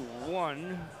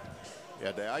 91.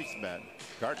 Yeah, the Iceman,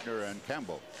 Gardner and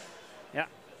Campbell. Yeah.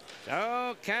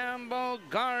 So Campbell,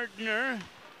 Gardner,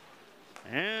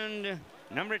 and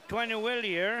number 20,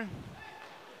 Willier.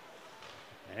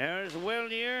 There's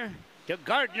Willier to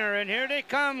Gardner, and here they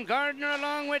come. Gardner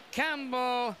along with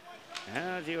Campbell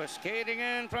as he was skating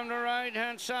in from the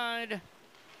right-hand side.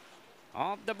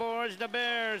 Off the boards, the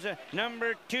Bears.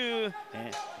 Number 2,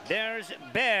 there's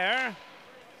Bear.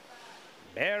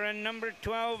 Bear and number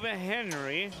 12,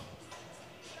 Henry.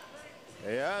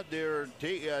 Yeah, they're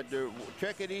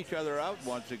checking each other out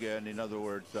once again. In other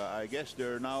words, I guess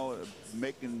they're now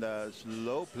making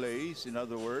slow plays. In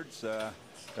other words,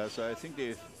 because I think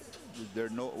they're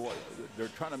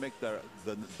trying to make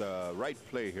the right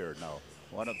play here now.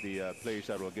 One of the plays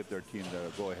that will give their team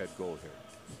the go-ahead goal here.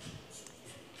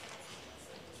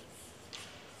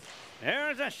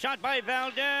 There's a shot by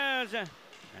Valdez,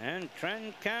 and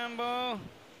Trent Campbell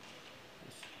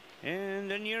in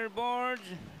the near boards.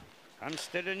 Comes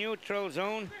to the neutral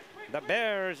zone. The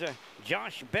Bears,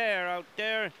 Josh Bear out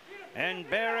there, and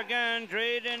Bear again,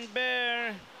 Drayden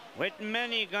Bear with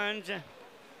many guns,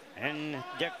 and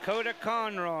Dakota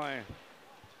Conroy.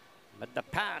 But the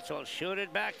Pats will shoot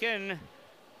it back in.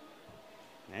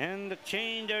 And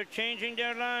they're changing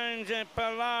their lines.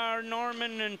 Pilar,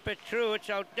 Norman, and Petruich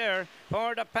out there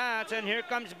for the Pats. And here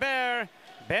comes Bear.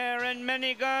 Bear and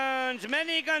many guns.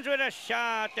 Many guns with a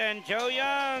shot. And Joe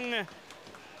Young.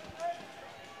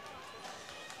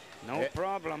 No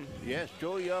problem. Yes,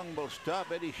 Joe Young will stop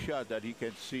any shot that he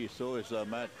can see. So is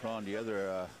Matt Cron, the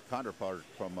other counterpart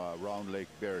from Round Lake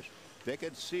Bears. They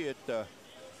can see it.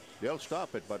 They'll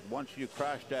stop it. But once you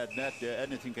crash that net,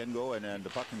 anything can go in and the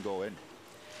puck can go in.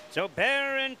 So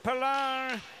Bear and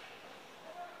Pilar.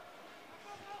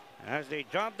 as they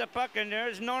drop the puck, and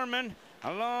there's Norman.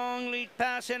 A long lead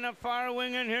pass in a far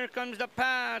wing, and here comes the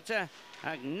Pats. A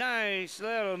nice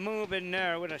little move in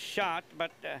there with a shot,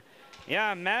 but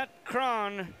yeah, Matt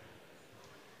Cron.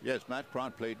 Yes, Matt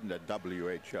Cron played in the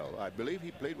WHL. I believe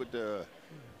he played with the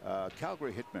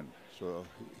Calgary Hitmen, so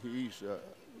he's a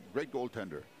great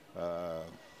goaltender,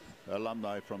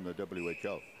 alumni from the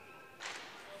WHL.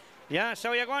 Ja,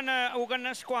 so jag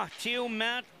gonna squat you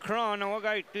Matt Cron och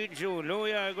jag tidju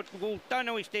loya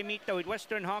gultano iste mita with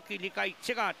Western Hockey League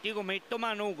sigat tigo may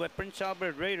tumano with Prince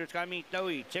Albert Raiders ka mita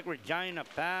with Czech Regina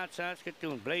Pats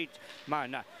Saskatoon Blades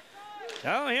mana.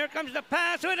 So here comes the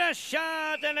pass with a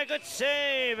shot and a good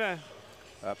save.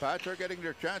 Pats are getting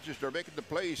their chances. They're making the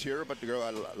plays here, but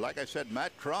like I said,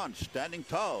 Matt Cron standing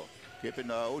tall, keeping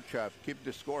Ochap, keeping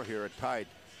the score here at tied.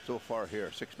 So far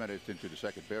here, 6 minutes into the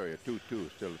second period,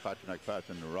 2-2, still the Patuanak Pats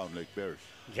and the Round Lake Bears.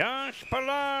 Josh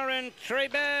Pilar and Trey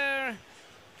Bear.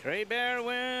 Trey Bear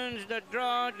wins the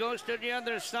draw, it goes to the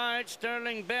other side.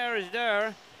 Sterling Bear is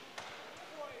there,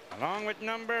 along with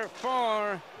number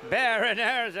 4, Bear, and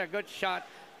there's a good shot.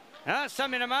 Sa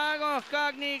minamago,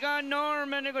 Kagniga,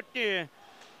 Norman, iguti.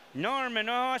 Norman,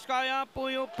 skaya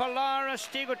puyo Pilar,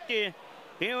 astiguti.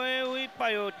 Piwi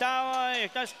payo tawa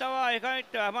tastawa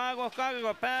kahit mago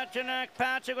kagago Patuanak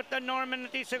Pats got the Norman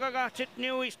tisagagachit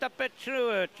new istapet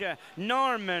through it.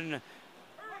 Norman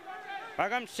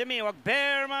pagam simi wag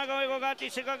Bear mago igogati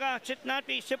sigagachit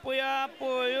nati sipuya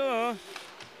puyo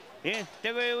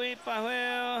tewi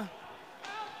payo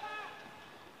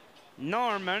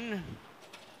Norman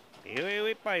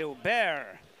piwi payo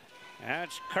Bear.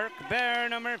 That's Kirk Bear,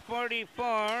 number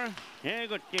 44.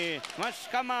 Eguti, mas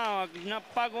kamawag na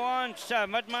pagwan sa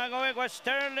matmagawig was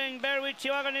Sterling Bear with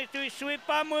Chiwagan to sweep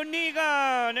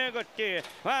Muniga. Eguti,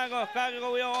 mago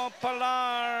kagayo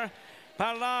Pilar.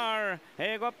 Pilar,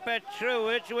 ego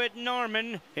Petruich with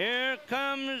Norman. Here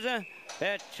comes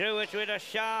Petruich with a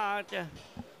shot.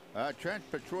 Trent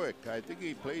Petruich, I think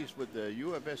he plays with the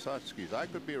UFS Huskies. I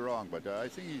could be wrong, but I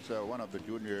think he's one of the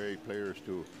junior A players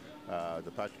too.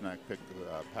 The Patuanak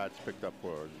Pats picked up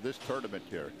for this tournament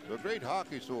here. So great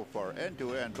hockey so far, end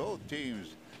to end. Both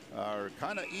teams are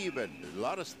kind of even. A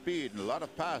lot of speed and a lot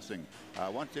of passing.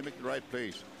 Once they make the right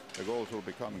place, the goals will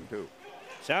be coming too.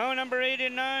 So number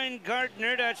 89,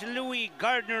 Gardner, that's Louis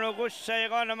Gardner. August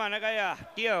sayago naman nagaya.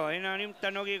 Tio, inanim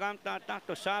tanogi gamta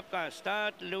tato sapka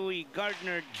start Louis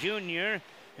Gardner Jr.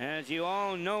 As you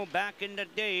all know, back in the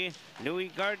day, Louis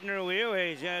Gardner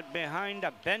is behind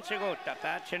the bench ago to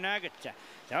Patuanak.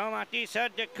 So Matisa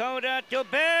Dakota to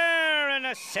Bear and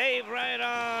a save right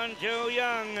on Joe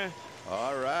Young.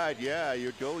 All right, yeah,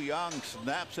 Joe Young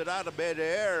snaps it out of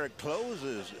midair,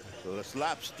 closes,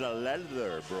 slaps the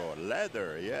leather, bro,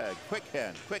 leather, yeah, quick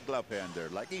hand, quick glove hand there,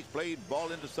 like he's played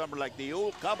ball in the summer like the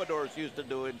old Commodores used to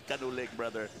do in Canoe Lake,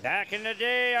 brother. Back in the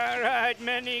day, all right,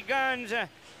 many guns. And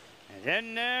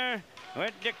then there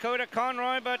with Dakota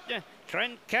Conroy, but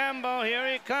Trent Campbell,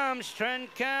 here he comes,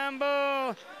 Trent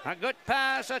Campbell. A good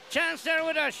pass, a chance there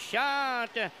with a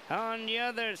shot. On the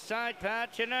other side,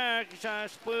 Patuanak,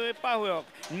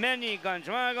 many guns,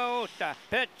 Magota,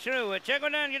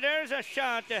 Petruich, there's a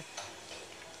shot.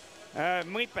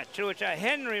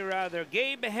 Henry rather,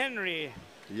 Gabe Henry.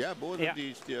 Yeah, both of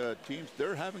these teams,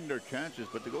 they're having their chances,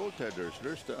 but the goaltenders,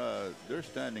 they're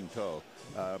standing tall,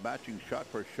 matching shot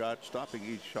for shot, stopping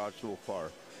each shot so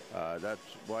far. That's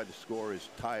why the score is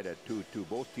tied at 2-2.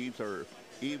 Both teams are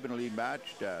evenly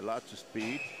matched, lots of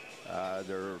speed.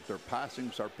 Their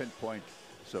passings are pinpoint,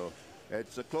 so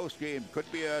it's a close game. Could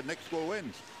be a next goal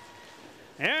wins.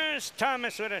 There's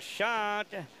Thomas with a shot,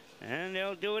 and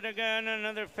they'll do it again,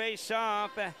 another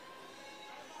face-off.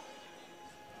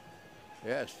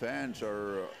 Yes, fans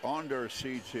are on their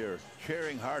seats here,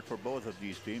 cheering hard for both of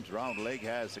these teams. Round Lake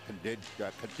has a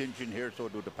contingent here, so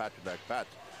do the Patuanak Pats.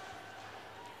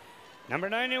 Number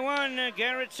 91,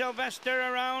 Garrett Sylvester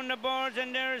around the boards,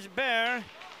 and there's Bear.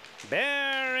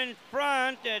 Bear in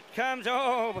front, it comes,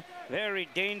 very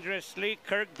dangerously.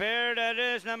 Kirk Bear, that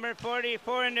is, number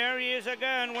 44, and there he is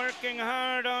again, working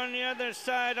hard on the other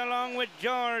side along with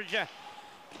George.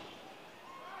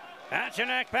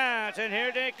 Patuanak Pats, and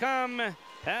here they come.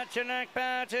 Patuanak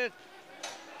Pats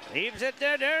leaves it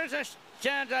there. There's a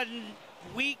chance, a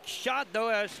weak shot though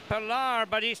as Pilar,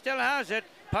 but he still has it.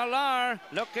 Pilar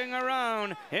looking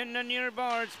around in the near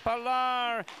boards.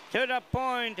 Pilar to the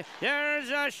point. There's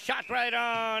a shot right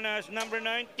on as number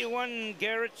 91,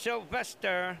 Garrett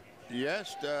Sylvester.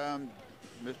 Yes,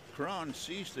 Mr. Cron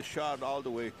sees the shot all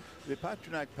the way. The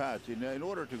Patuanak Pats, in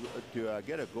order to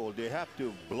get a goal, they have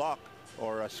to block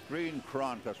or a screen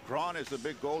Cron, because Cron is a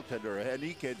big goaltender and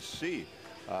he can see.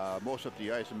 most of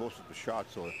the ice and most of the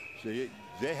shots. So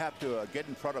they have to get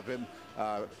in front of him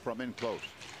from in close.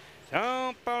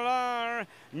 So Pilar,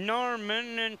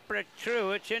 Norman, and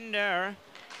Petruich in there.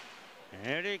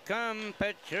 Here they come,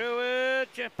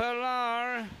 Petruich,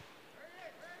 Pilar.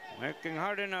 Working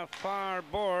hard in the far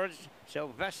boards.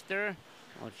 Sylvester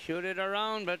will shoot it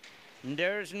around, but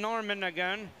there's Norman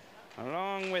again.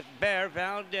 Along with Bear,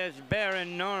 Valdez, Bear,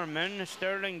 and Norman.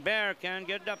 Sterling Bear can't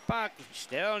get the puck.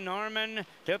 Still Norman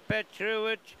to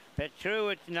Petruich.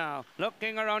 Petruich now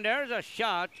looking around. There's a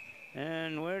shot.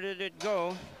 And where did it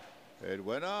go? It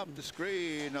went off the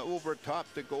screen, over top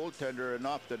the goaltender and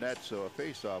off the net. So a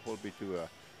face-off will be to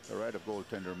the right of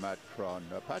goaltender Matt Cron.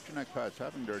 Patuanak Pats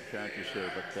having their chances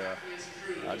here, but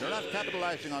they're not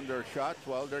capitalizing on their shots.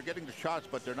 Well, they're getting the shots,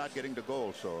 but they're not getting the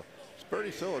goal. So it's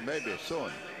pretty soon, maybe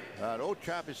soon. Old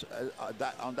chap is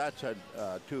on that side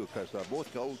too, because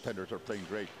both goaltenders are playing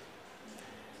great.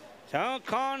 So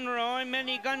Conroy,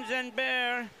 Miniguns, and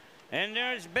Bear. And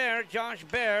there's Bear, Josh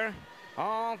Bear,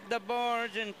 off the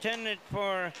boards, intended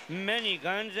for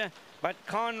Miniguns. But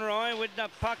Conroy with the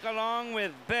puck along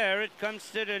with Bear. It comes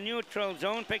to the neutral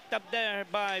zone, picked up there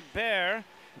by Bear.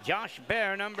 Josh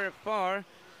Bear, number 4.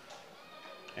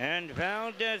 And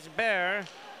Valdez Bear.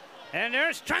 And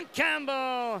there's Trent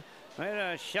Campbell with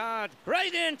a shot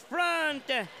right in front.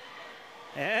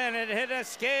 And it hit a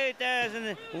skate as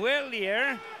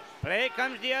Willier. Play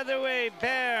comes the other way.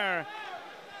 Bear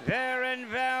and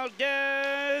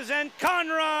Valdez and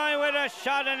Conroy with a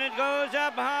shot, and it goes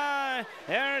up high.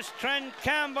 There's Trent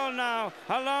Campbell now,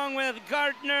 along with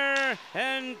Gardner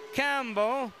and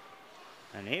Campbell.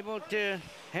 Unable to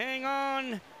hang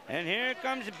on. And here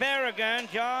comes Bear again.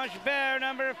 Josh Bear,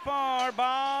 number 4.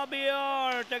 Bobby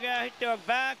Orr to get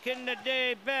back in the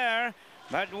day, Bear.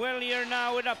 But Willier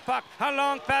now with a puck. A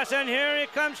long pass, and here he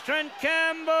comes Trent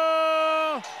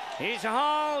Campbell. He's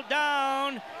hauled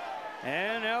down.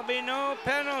 And there'll be no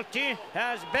penalty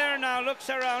as Bear now looks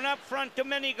around up front to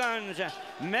Miniguns.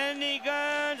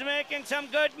 Miniguns making some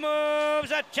good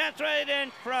moves. A chance right in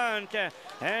front.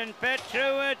 And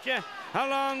Petruich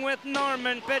along with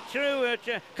Norman.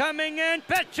 Petruich coming in.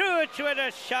 Petruich with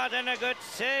a shot and a good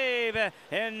save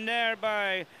in there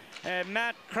by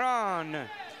Matt Cron.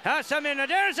 There's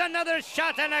another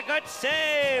shot and a good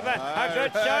save. A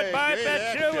good shot by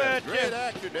Petruich. Great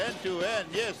action end to end.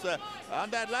 Yes, on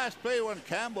that last play when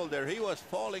Campbell there, he was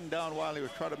falling down while he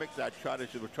was trying to make that shot.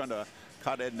 He was trying to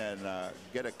cut in and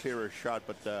get a clearer shot,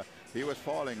 but he was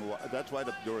falling. That's why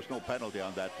there was no penalty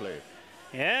on that play.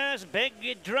 Yes,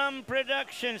 Big Drum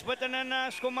Productions. Pata na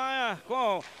nas kumaya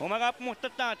ko. Umagap mo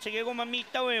tatat. Sige ko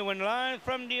mamitaw when live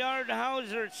from the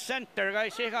Hauser Centre.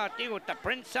 Guys, hati ko ta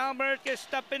Prince Albert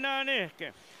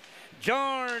Kestapinanik.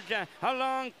 George, a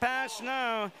long pass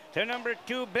now to number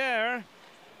 2 Bear.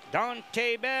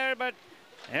 Dante Bear, but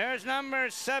there's number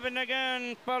 7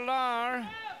 again, Pilar.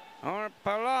 Or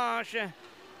Palash.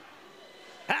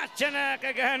 Patuanak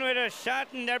again with a shot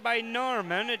in there by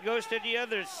Norman. It goes to the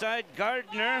other side.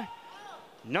 Gardner.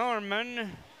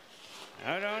 Norman.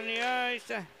 Out on the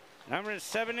ice. Number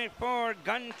 74,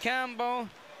 Gun Campbell.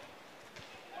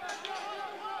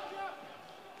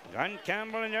 Gun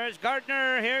Campbell, and there's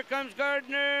Gardner. Here comes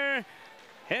Gardner.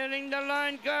 Hitting the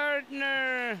line,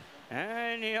 Gardner.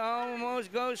 And he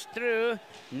almost goes through.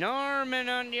 Norman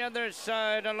on the other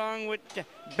side, along with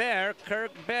Bear,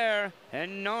 Kirk Bear,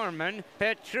 and Norman.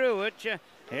 Petruich.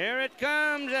 Here it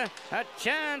comes. A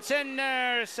chance in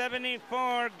there.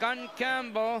 74, Gun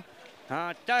Campbell.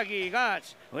 Tagi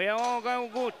Gats. We all go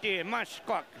guti.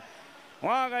 Maskok.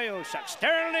 Wagayusak.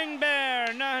 Sterling Bear.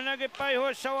 Nahanagipay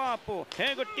ho sa wapo.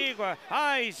 Hegotigwa.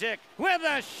 Isaac with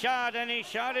a shot, and he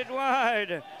shot it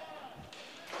wide.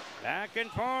 Back and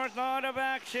forth, lot of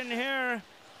action here.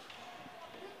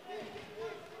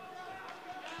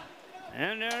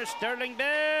 And there's Sterling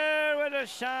Bear with a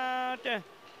shot.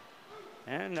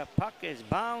 And the puck is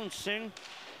bouncing.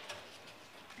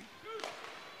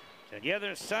 To the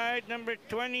other side, number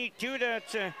 22,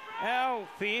 that's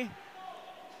Alfie.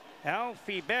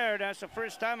 Alfie Bear, that's the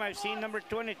first time I've seen number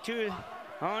 22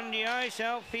 on the ice.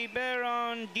 Alfie Bear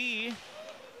on D.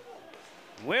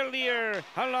 Willier,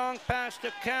 a long pass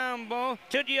to Campbell,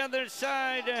 to the other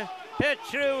side,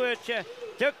 Petruich,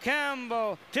 to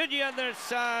Campbell, to the other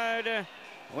side,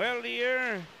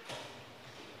 Willier.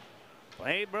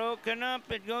 Play broken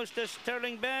up, it goes to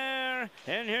Sterling Bear,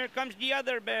 and here comes the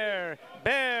other Bear.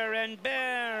 Bear and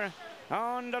Bear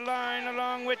on the line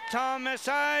along with Thomas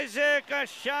Isaac. A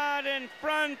shot in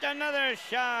front, another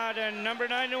shot, and number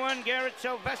 91, Garrett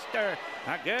Sylvester.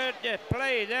 A good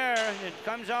play there. It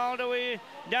comes all the way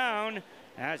down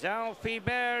as Alfie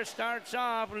Bear starts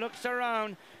off, looks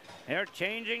around, They're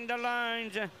changing the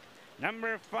lines.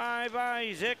 Number 5,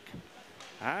 Isaac.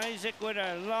 Isaac with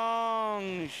a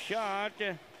long shot.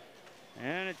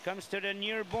 And it comes to the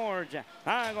near boards.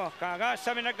 Ago,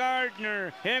 kagasabi na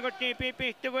Gardner. Hegot ni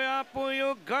pipito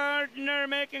ko Gardner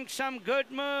making some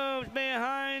good moves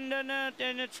behind the net.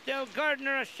 And it's still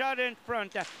Gardner a shot in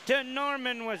front. To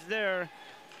Norman was there.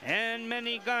 And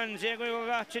many guns.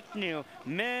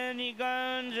 Many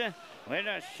guns with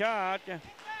a shot.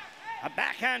 A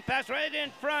backhand pass right in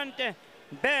front.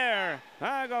 Bear.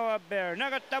 Agaw a Bear.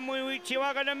 Nagatamuy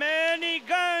Chihuahua na many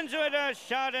guns with a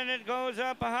shot and it goes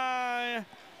up high.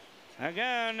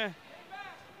 Again.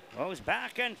 Goes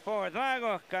back and forth.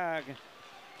 Agaw kag.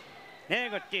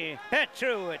 Negoti.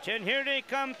 Petruich. And here they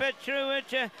come.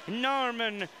 Petruich.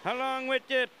 Norman along with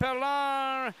the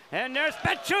Pilar. And there's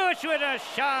Petruich with a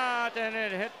shot and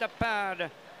it hit the pad.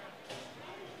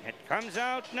 It comes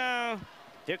out now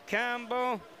to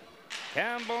Campbell.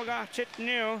 Campbell got it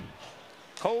new.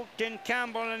 Colton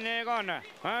Campbell and Negona.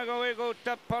 We go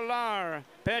to Pilar.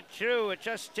 Petru,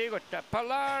 just got to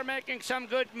Pilar making some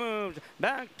good moves.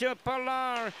 Back to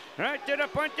Pilar. Right to the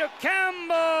point to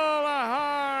Campbell. A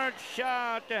hard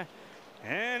shot.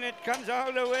 And it comes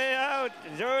all the way out.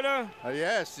 Zodo?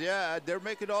 Yes, yeah, they're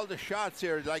making all the shots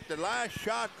here. Like the last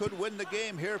shot could win the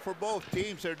game here for both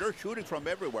teams. They're shooting from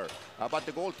everywhere. How about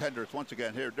the goaltenders once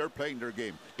again here? They're playing their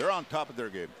game. They're on top of their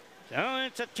game. So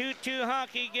it's a 2-2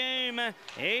 hockey game.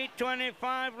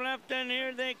 8:25 left, and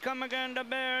here they come again, the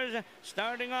Bears.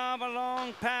 Starting off a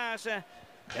long pass.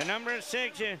 The number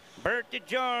 6, Bert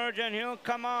George, and he'll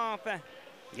come off.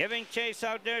 Giving chase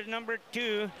out there's number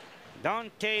 2,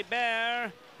 Dante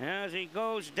Bear. As he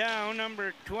goes down,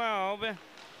 number 12,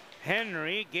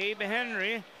 Henry, Gabe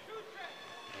Henry.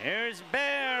 Here's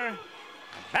Bear.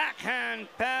 Backhand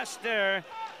pass there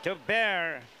to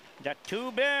Bear. The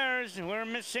 2 Bears, we're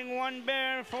missing 1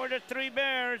 Bear for the 3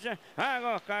 Bears. It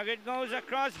goes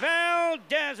across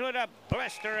Valdez with a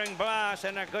blistering blast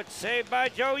and a good save by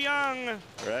Joe Young.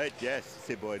 Right, yes,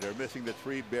 see boy, they're missing the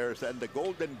 3 Bears and the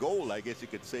golden goal, I guess you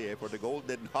could say, for the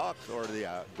Golden Hawks or the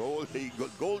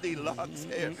Goldilocks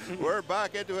here. We're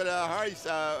back into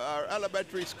our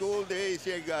elementary school days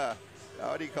here.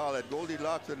 How do you call it?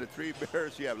 Goldilocks and the 3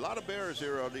 Bears. You have a lot of Bears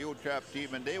here on the UTRAP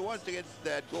team, and they want to get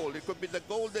that goal. It could be the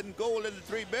golden goal and the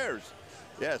 3 Bears.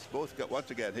 Yes, both got,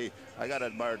 once again, hey, I got to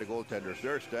admire the goaltenders.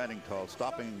 They're standing tall,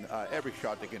 stopping every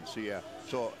shot they can see.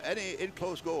 So any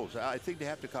in-close goals, I think they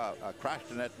have to crash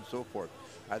the net and so forth.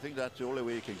 I think that's the only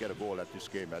way you can get a goal at this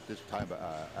game, at this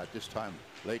time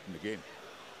late in the game.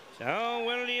 So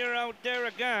Willier out there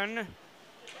again.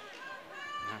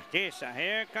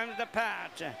 Here comes the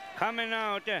patch coming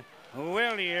out.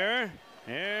 Willier.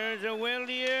 There's a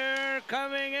Willier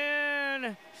coming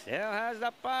in. Still has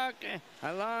the puck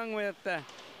along with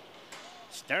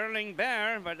Sterling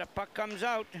Bear, but the puck comes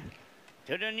out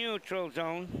to the neutral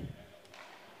zone.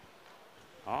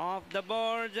 Off the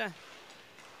boards.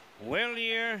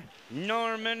 Willier,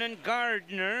 Norman, and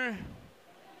Gardner.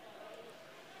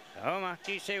 So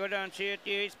Matisse go down to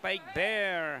it. Spike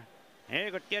Bear.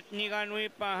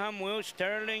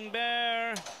 Sterling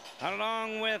Bear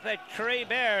along with a Trey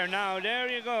Bear. Now there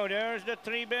you go. There's the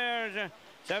 3 Bears.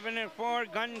 7 and 4.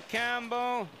 Gun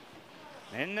Campbell.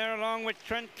 In there along with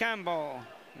Trent Campbell.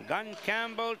 Gun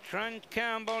Campbell, Trent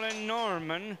Campbell, and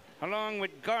Norman along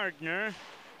with Gardner.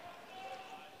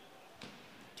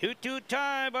 2-2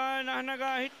 tie ba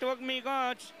nagahit wag mi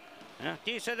gods.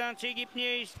 Tisa dan sigip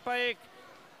niya Spike.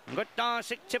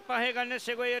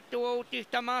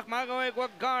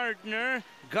 Gardner,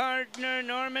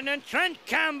 Norman, and Trent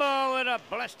Campbell with a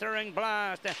blistering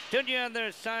blast to the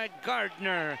other side.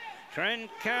 Gardner, Trent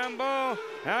Campbell,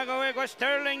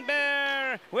 Sterling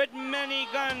Bear with many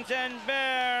guns and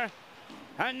Bear.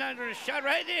 Another shot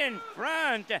right in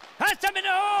front.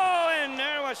 And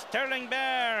there was Sterling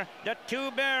Bear. The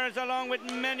 2 Bears along with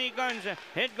many guns.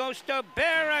 It goes to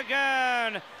Bear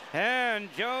again. And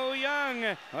Joe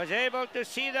Young was able to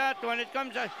see that when it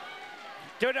comes to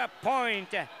the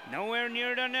point. Nowhere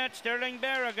near the net. Sterling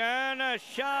Bear again. A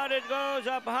shot. It goes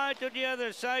up high to the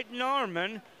other side.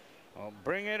 Norman will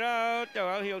bring it out.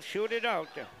 Well, he'll shoot it out.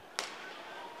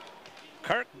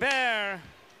 Kirk Bear.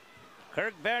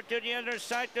 Kirk Bear to the other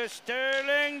side to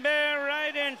Sterling Bear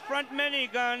right in front. Many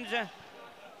guns.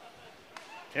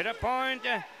 To the point.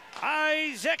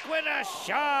 Isaac with a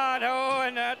shot. Oh,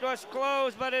 and that was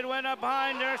close, but it went up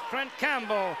high. And there's Trent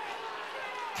Campbell.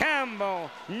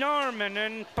 Campbell, Norman,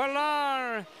 and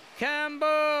Pilar.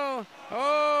 Campbell.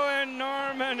 Oh, and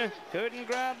Norman couldn't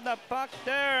grab the puck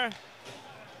there.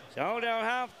 So they'll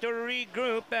have to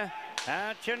regroup.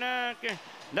 Patuanak,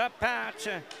 the Pats,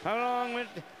 along with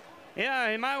Yeah,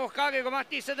 Himaokage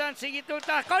gumati sa dan. Sige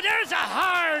tuta. Oh, there's a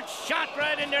hard shot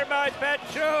right in there by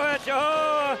Petruich.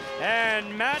 Oh,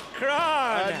 and Matt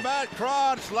Cron. And Matt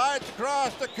Cron slides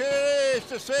across the cage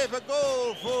to save a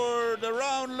goal for the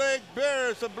Round Lake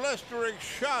Bears. A blistering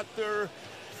shot there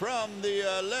from the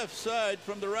left side,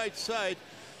 from the right side.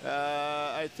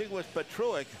 I think it was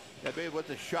Patuanak that made with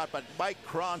the shot, but Mike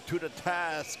Cron to the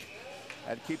task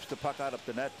and keeps the puck out of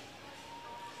the net.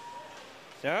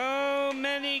 So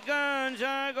many guns,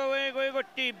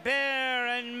 the Bear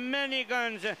and many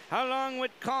guns along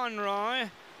with Conroy.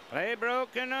 Play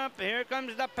broken up. Here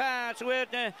comes the pass with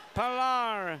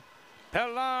Pilar.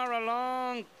 Pilar, a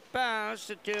long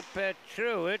pass to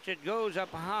Petruich. It goes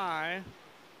up high.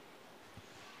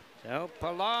 So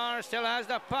Pilar still has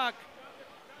the puck.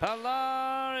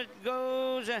 Pilar, it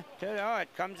goes to, oh,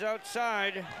 it comes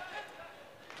outside.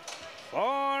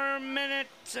 4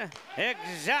 minutes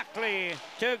exactly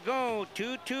to go.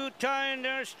 2-2 tie, and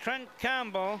there's Trent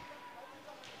Campbell.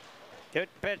 To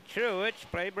Petruich,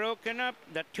 play broken up.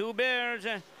 The two Bears,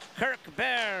 Kirk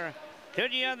Bear to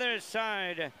the other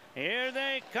side. Here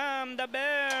they come, the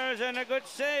Bears, and a good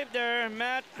save there.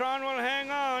 Matt Cron will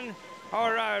hang on.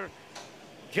 Or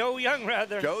Joe Young,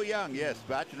 rather. Joe Young, yes,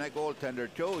 Patuanak goaltender.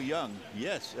 Joe Young,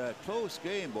 yes, close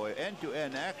game, boy,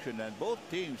 end-to-end action, and both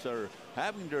teams are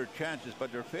having their chances,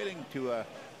 but they're failing to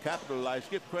capitalize.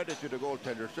 Give credit to the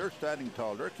goaltenders. They're standing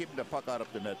tall. They're keeping the puck out of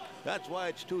the net. That's why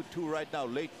it's 2-2 right now,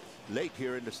 late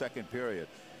here in the second period.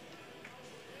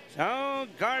 So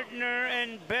Gardner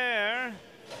and Bear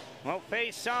will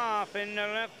face off in the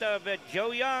left of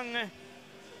Joe Young.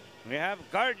 We have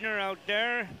Gardner out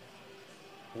there.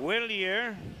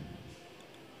 Willier.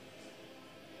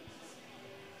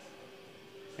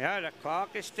 Yeah, the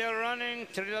clock is still running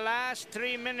to the last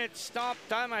 3 minutes stop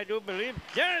time, I do believe.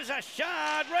 There's a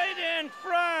shot right in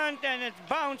front, and it's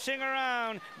bouncing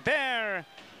around. Bear,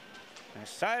 the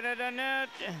side of the net.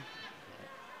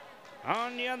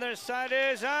 On the other side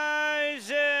is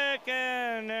Isaac,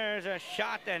 and there's a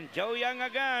shot, and Joe Young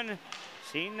again.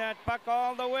 Seen that puck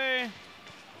all the way.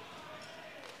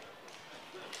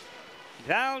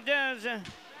 Valdez.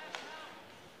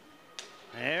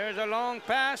 There's a long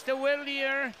pass to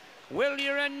Willier.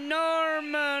 Willier and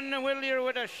Norman. Willier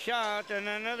with a shot and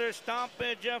another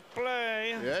stoppage of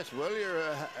play. Yes,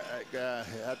 Willier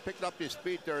had picked up his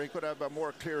speed there. He could have a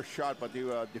more clear shot, but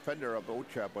the defender of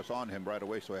Ochap was on him right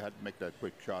away, so he had to make that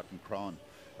quick shot, and Cron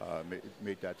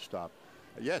made that stop.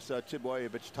 Yes, Tiboy,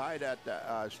 if it's tied at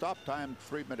stop time,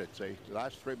 3 minutes.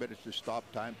 Last 3 minutes is stop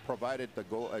time, provided the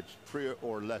goal, it's 3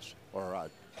 or less, or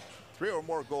 3 or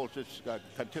more goals, it's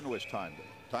continuous time.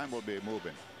 Time will be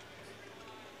moving.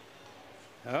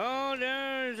 Oh,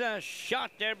 there's a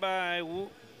shot there by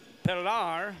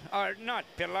Pilar, or not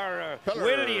Pilar,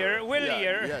 Willier.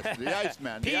 Yeah, yes, the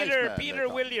Iceman. Peter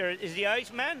Willier is the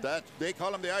Iceman? They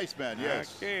call him the Iceman,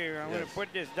 yes. Okay, I'm going to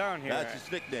put this down here. That's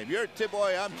his nickname. You're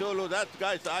Tiboy, I'm Tolu, that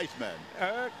guy's the Iceman.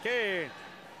 Okay.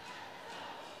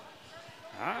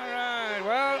 All right,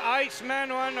 well,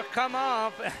 Iceman want to come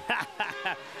off.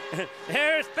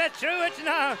 There's Petruich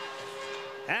now.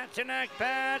 Patuanak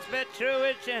pass,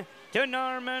 Petruich to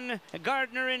Norman,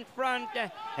 Gardner in front,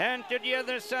 and to the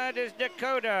other side is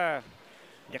Dakota.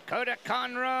 Dakota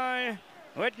Conroy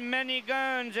with many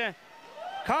guns.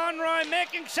 Conroy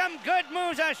making some good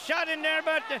moves, a shot in there,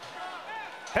 but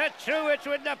Petruich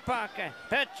with the puck.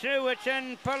 Petruich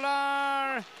and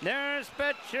Pilar. There's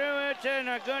Petruich, and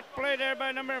a good play there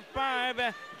by number 5,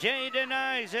 Jaden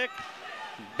Isaac.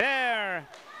 Bear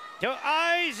to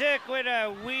Isaac with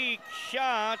a weak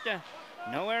shot.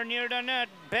 Nowhere near the net.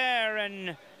 Bear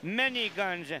and many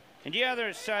guns. And the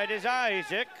other side is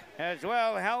Isaac as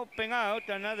well, helping out.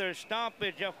 Another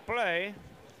stoppage of play.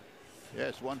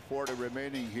 Yes, 1:40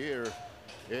 remaining here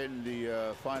in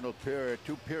the final period.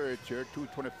 2 periods here,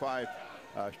 2:25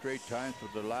 straight times for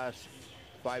the last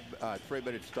 3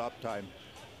 minute stop time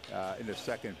in the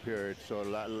second period. So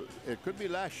it could be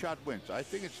last shot wins. I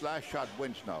think it's last shot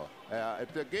wins now.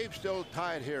 If the game's still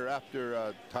tied here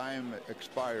after time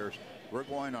expires, we're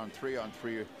going on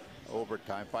 3-on-3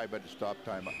 overtime, 5 minute stop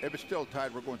time. If it's still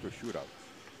tied, we're going to a shootout.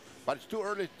 But it's too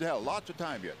early to tell. Lots of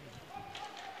time yet.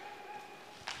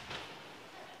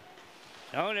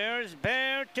 So there's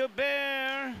Bear to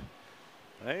Bear.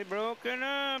 Play broken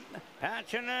up.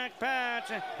 Patuanak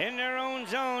Pats in their own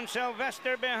zone.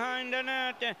 Sylvester behind the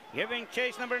net. Giving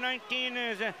chase, number 19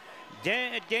 is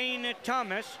Dane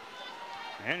Thomas.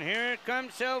 And here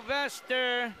comes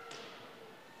Sylvester.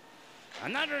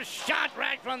 Another shot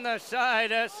right from the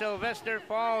side as Sylvester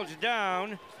falls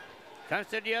down. Comes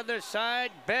to the other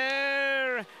side,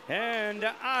 Bear and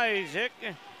Isaac.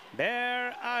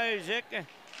 Bear, Isaac.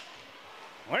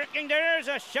 Working, there's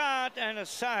a shot and a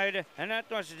side, and that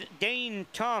was Dane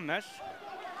Thomas.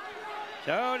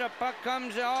 So the puck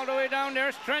comes all the way down.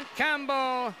 There's Trent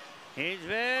Campbell. He's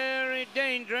very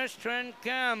dangerous, Trent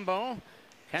Campbell.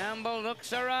 Campbell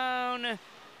looks around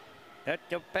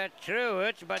to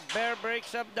Petruich, but Bear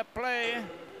breaks up the play.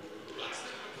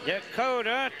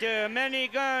 Dakota to Many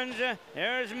Guns.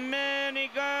 There's Many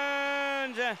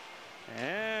Guns.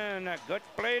 And a good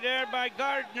play there by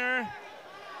Gardner.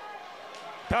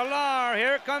 Pilar,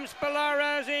 here comes Pilar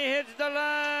as he hits the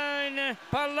line.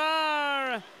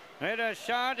 Pilar with a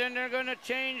shot, and they're going to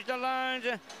change the lines.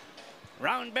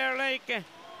 Round Bear Lake.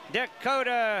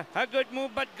 Dakota, a good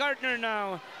move, but Gardner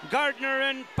now. Gardner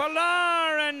and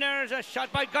Pilar, and there's a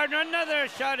shot by Gardner, another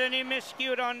shot, and he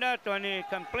miscued on that one. He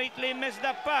completely missed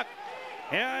the puck.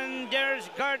 And there's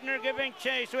Gardner giving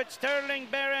chase with Sterling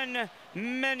Bear and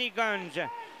Many Guns.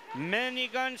 Many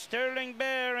Guns, Sterling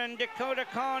Bear, and Dakota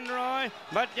Conroy,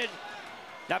 but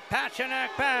the Patuanak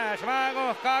pass.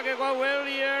 Mago Kagigo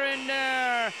Willier in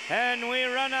there, and we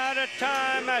run out of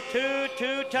time. A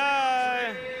 2-2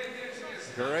 tie.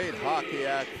 Great hockey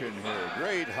action here.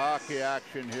 Great hockey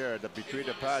action here between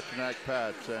the Patuanak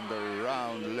Pats and the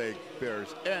Round Lake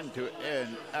Bears.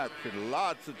 End-to-end action.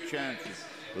 Lots of chances.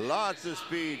 Lots of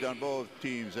speed on both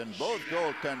teams, and both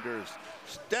goaltenders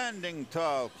standing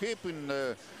tall, keeping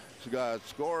the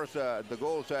the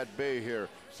goals at bay here.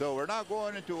 So we're not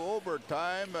going into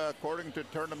overtime according to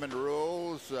tournament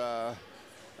rules.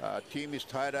 Team is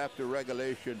tied after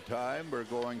regulation time. We're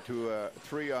going to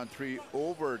 3-on-3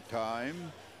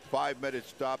 overtime. 5-minute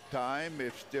stop time.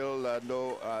 If still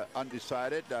no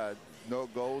undecided, no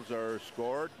goals are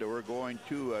scored, we're going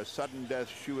to a sudden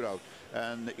death shootout.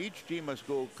 And each team must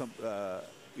go,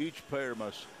 each player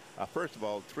must, first of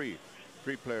all, three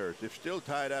players. If still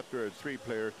tied after 3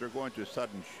 players, they're going to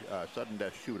sudden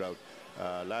death shootout.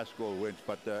 Last goal wins,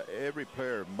 but every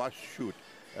player must shoot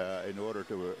in order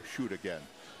to shoot again.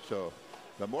 So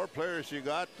the more players you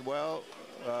got, well,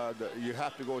 you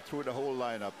have to go through the whole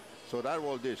lineup. So that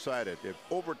will decide it. If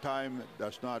overtime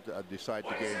does not decide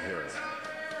the game here.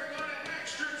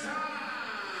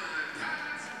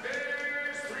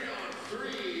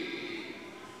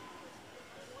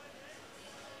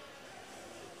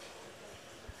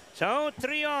 So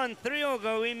 3-on-3 will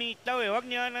go. We meet daw. Wag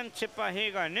niyo lang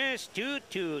sipahigan.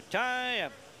 2-2 tie.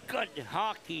 A good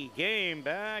hockey game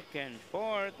back and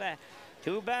forth.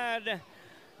 Too bad.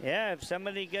 Yeah, if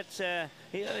somebody gets,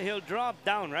 he'll drop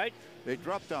down, right? They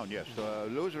drop down, yes.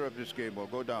 Loser of this game will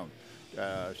go down.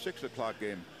 6 o'clock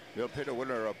game. They'll play the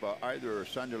winner of either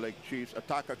Sandy Lake Chiefs,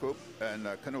 Atakakup, and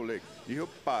Canoe Lake.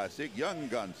 Pasig, Young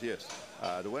Guns, yes.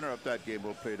 The winner of that game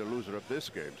will play the loser of this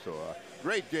game. So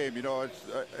great game, you know.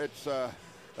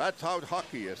 That's how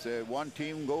hockey is. One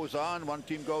team goes on, one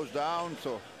team goes down.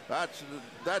 So that's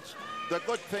the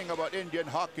good thing about Indian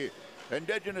hockey.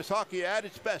 Indigenous hockey at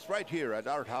its best right here at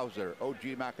Art Hauser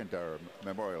O.G. McIntyre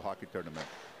Memorial Hockey Tournament.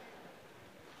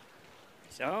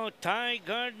 So Ty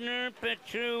Gardner,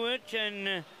 Petruich,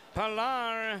 and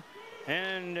Pilar,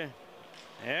 and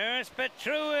there's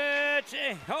Petruich.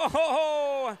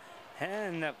 Oh,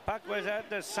 and the puck was at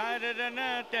the side of the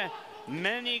net.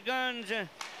 Many Guns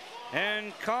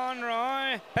and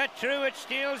Conroy. Petruich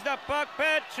steals the puck.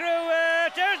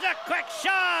 Petruich, there's a quick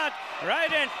shot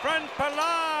right in front.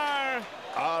 Pilar.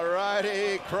 All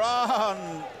righty,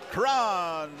 Cron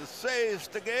saves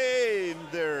the game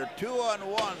there.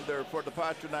 2-on-1 there for the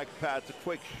Patuanak Pats. A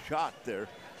quick shot there.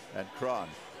 And Cron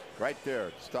right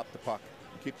there to stop the puck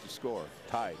and keep the score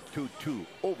tied. 2-2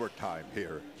 overtime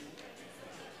here.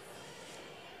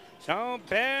 So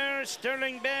Bear,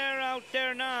 Sterling Bear out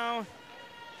there now.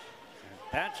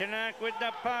 Patuanak with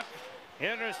the puck.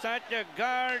 Other side to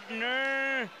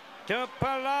Gardner. To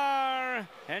Pilar,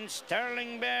 and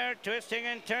Sterling Bear twisting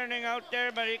and turning out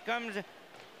there, but he comes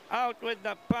out with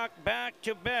the puck back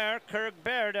to Bear, Kirk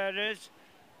Bear that is.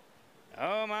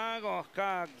 Oh my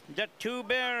God, the 2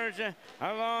 Bears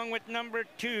along with number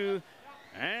 2,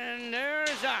 and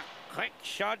there's a quick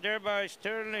shot there by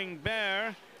Sterling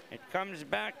Bear. It comes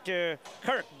back to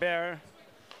Kirk Bear.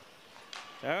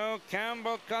 So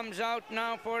Campbell comes out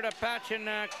now for the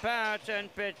Patuanak Pats, and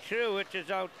Petruich is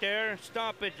out there.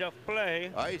 Stoppage of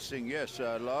play. Icing, yes,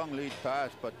 long lead pass,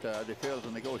 but they failed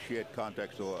to negotiate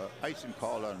contact. So icing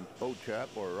call on Ochap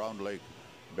or Round Lake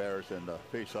Bears, and the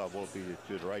face-off will be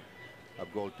to the right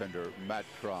of goaltender Matt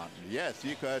Cron. Yes,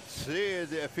 you could see,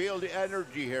 feel the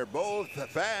energy here. Both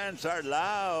fans are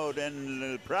loud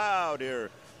and proud here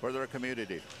for their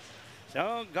community.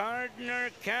 So Gardner,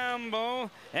 Campbell,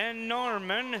 and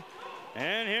Norman.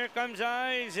 And here comes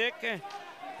Isaac.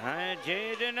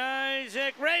 Jaden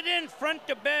Isaac right in front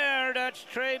to Bear. That's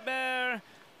Trey Bear.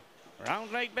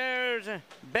 Round Lake Bears.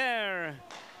 Bear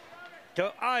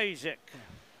to Isaac.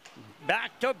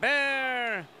 Back to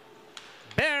Bear.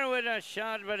 Bear with a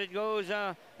shot, but it goes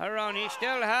around. He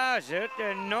still has it.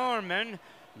 And Norman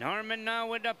now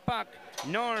with the puck.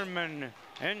 Norman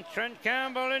and Trent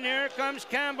Campbell, and here comes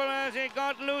Campbell as he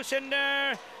got loose in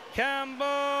there.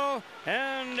 Campbell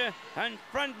and in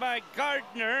front by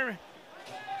Gardner.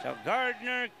 So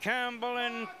Gardner, Campbell,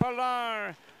 and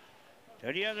Pilar.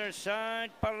 To the other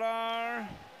side, Pilar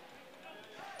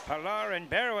and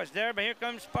Bear was there, but here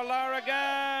comes Pilar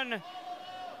again.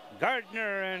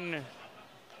 Gardner and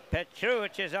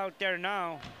Petruich is out there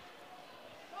now.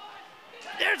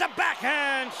 There's a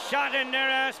backhand shot in there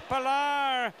as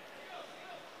Pilar.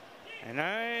 And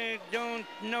I don't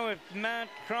know if Matt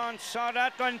Cron saw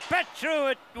that one.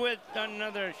 Petruich with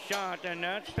another shot, and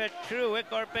that's Petruich.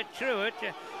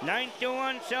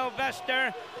 9-1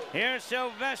 Sylvester. Here's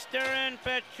Sylvester and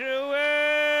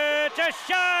Petruich. A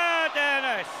shot and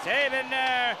a save in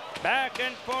there. Back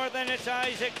and forth, and it's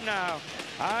Isaac now.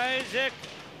 Isaac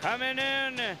coming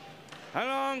in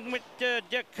along with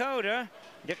Dakota.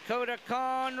 Dakota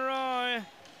Conroy.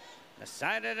 The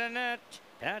side of the net.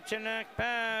 Patuanak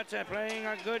Pats are playing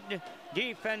a good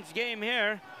defense game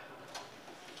here.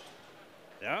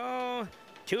 So,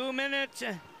 2 minutes,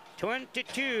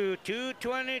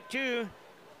 2:22.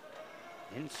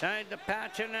 Inside the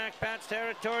Patuanak Pats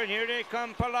territory. Here they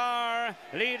come, Pilar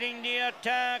leading the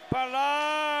attack.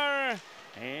 Pilar!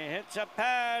 He hits a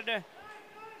pad.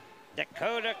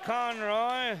 Dakota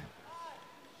Conroy.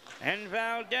 And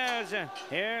Valdez.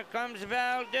 Here comes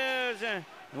Valdez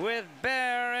with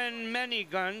Bear and many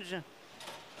guns.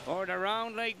 For the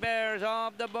Round Lake Bears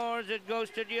off the boards, it goes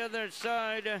to the other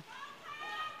side.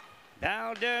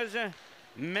 Valdez,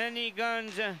 many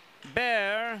guns,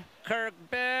 Bear, Kirk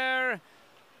Bear,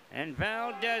 and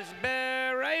Valdez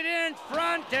Bear right in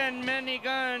front, and many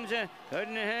guns.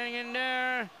 Couldn't hang in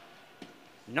there.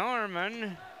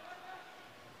 Norman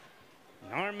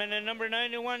and number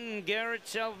 91, Garrett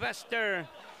Sylvester.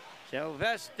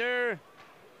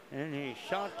 And he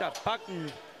shot the puck,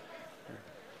 and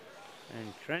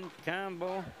Trent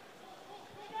Campbell.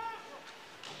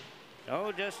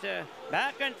 So just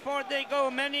back and forth they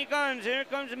go. Many guns. Here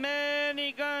comes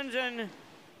many guns, and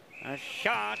a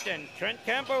shot. And Trent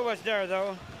Campbell was there,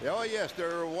 though. Oh yes,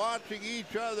 they're watching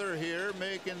each other here,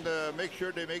 make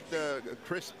sure they make the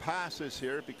crisp passes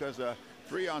here, because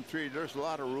 3-on-3, there's a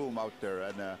lot of room out there,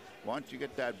 and once you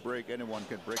get that break, anyone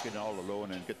can break it all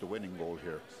alone and get the winning goal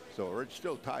here. So it's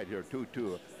still tied here,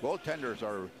 2-2. Goaltenders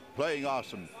are playing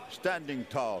awesome, standing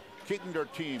tall, keeping their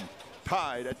team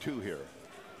tied at 2 here.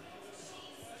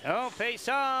 Oh, face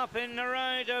off in the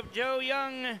right of Joe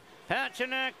Young.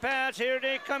 Patuanak Pats, here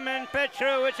they come in.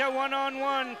 Petruich, a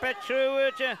 1-on-1.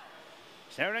 Petruich.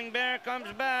 Sterling Bear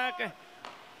comes back.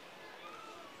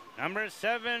 Number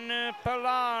 7,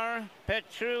 Pilar.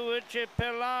 Petruich,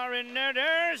 Pilar in there.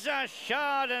 There's a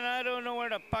shot, and I don't know where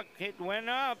the puck hit. Went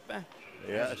up.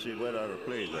 Yeah, she went out of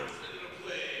play there.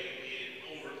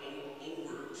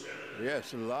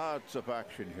 Yes, lots of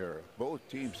action here. Both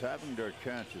teams having their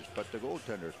chances, but the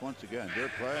goaltenders, once again, they're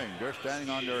playing. They're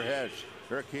standing on their heads.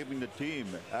 They're keeping the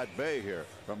team at bay here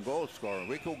from goal scoring.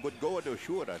 We could go into a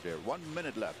shootout there. 1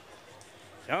 minute left.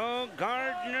 So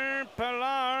Gardner,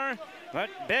 Pilar, but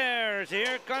Bears,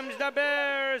 here comes the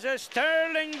Bears. A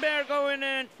Sterling Bear going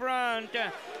in front.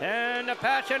 And the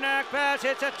Patuanak Pass,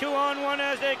 it's a 2-on-1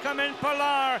 as they come in.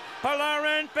 Pilar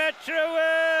and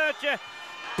Petruich.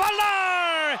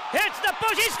 Pilar hits the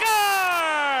post, he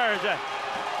scores!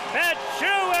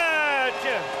 Petruich!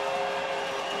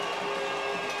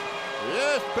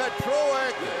 Yes,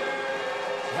 Petruich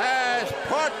has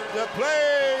put the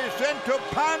place into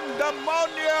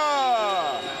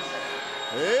pandemonium.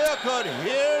 You could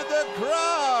hear the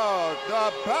crowd.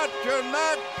 The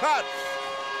Patuanak Pats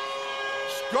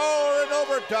score in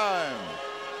overtime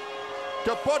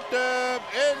to put them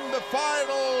in the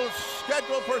finals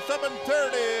scheduled for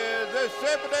 7:30 this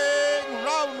evening.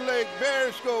 Round Lake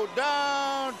Bears go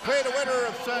down, play the winner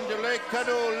of Sandy Lake,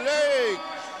 Canoe Lake.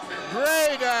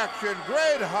 Great action,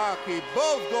 great hockey.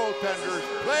 Both goaltenders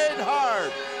played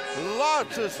hard,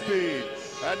 lots of speed,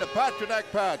 and the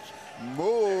Patuanak Pats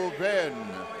move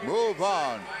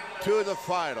on to the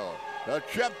final. The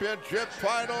championship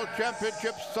final,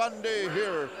 championship Sunday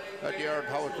here at the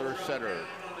Hauser Centre.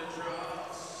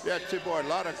 Yeah, boy, a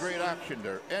lot of great action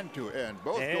there, end to end,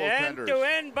 both End goaltenders. to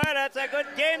end, but that's a good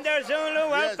game there, Zulu.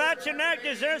 Well, Yes. Patuanak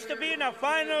deserves to be in the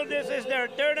final. This is their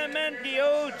tournament, the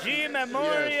OG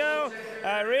Memorial.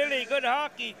 A really good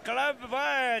hockey club,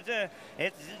 but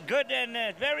it's good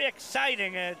and very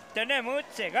exciting.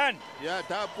 Gun. Yeah,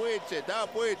 Tapuitse.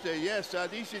 Yes,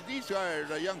 these are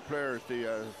the young players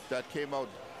that came out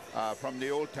from the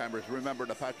old timers. Remember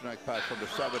the Patuanak Pat from the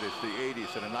 70s, the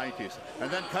 80s, and the 90s. And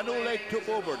then Canoe Lake took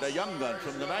over the young guns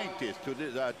from the 90s to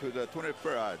the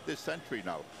 21st, this century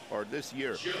now, or this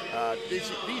year.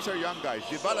 These are young guys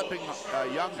developing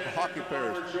young hockey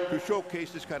players to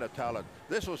showcase this kind of talent.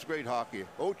 This was great hockey.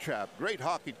 OCHAP, great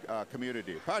hockey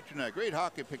community. Patuanak, great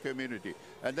hockey community.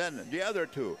 And then the other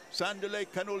two, Sandy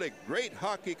Lake, Canoe Lake, great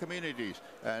hockey communities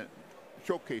and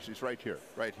showcases right here,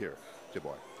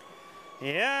 boy.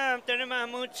 Yeah,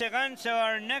 so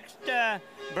our next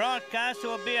broadcast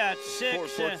will be at 6.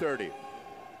 4:30.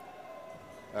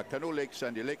 Canoe Lake,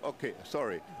 Sandy Lake. Okay,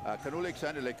 sorry. Canoe Lake,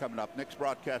 Sandy Lake coming up. Next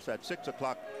broadcast at 6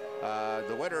 o'clock.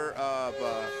 The winner of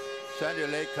Sandy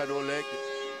Lake, Canoe Lake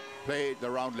play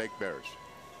the Round Lake Bears.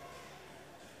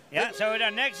 Yeah, so the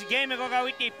next game ko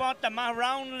kawiti po the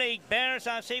Round Lake Bears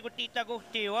sa Sigutita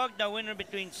Guktiwag, the winner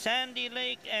between Sandy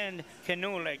Lake and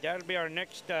Canoe Lake. That'll be our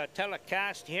next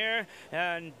telecast here.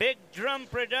 And Big Drum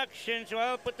Productions,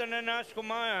 well, put on the nas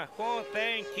kumaya. Oh,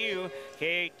 thank you,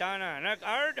 kay Tana.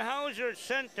 Nag-Art Hauser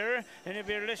Centre, and if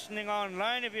you're listening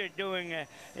online, if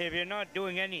you're not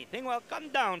doing anything, well, come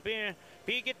down.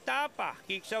 Pigit tapa.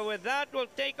 So with that, we'll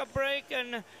take a break,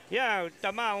 and yeah,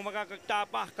 tama,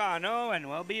 makakagtapa ka, no? And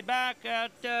we'll be back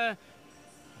at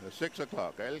 6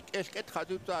 o'clock. Esket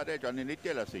khatuta de Johnny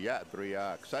Nitela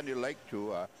siya Sandy Lake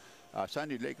to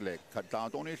Sandy Lake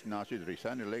Kantonis Nasidri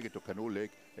Sandy Lake to Canoe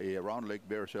Lake, a Round Lake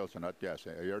Bear Sales and at yes.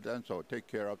 You're done, so take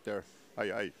care up there.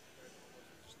 Aye.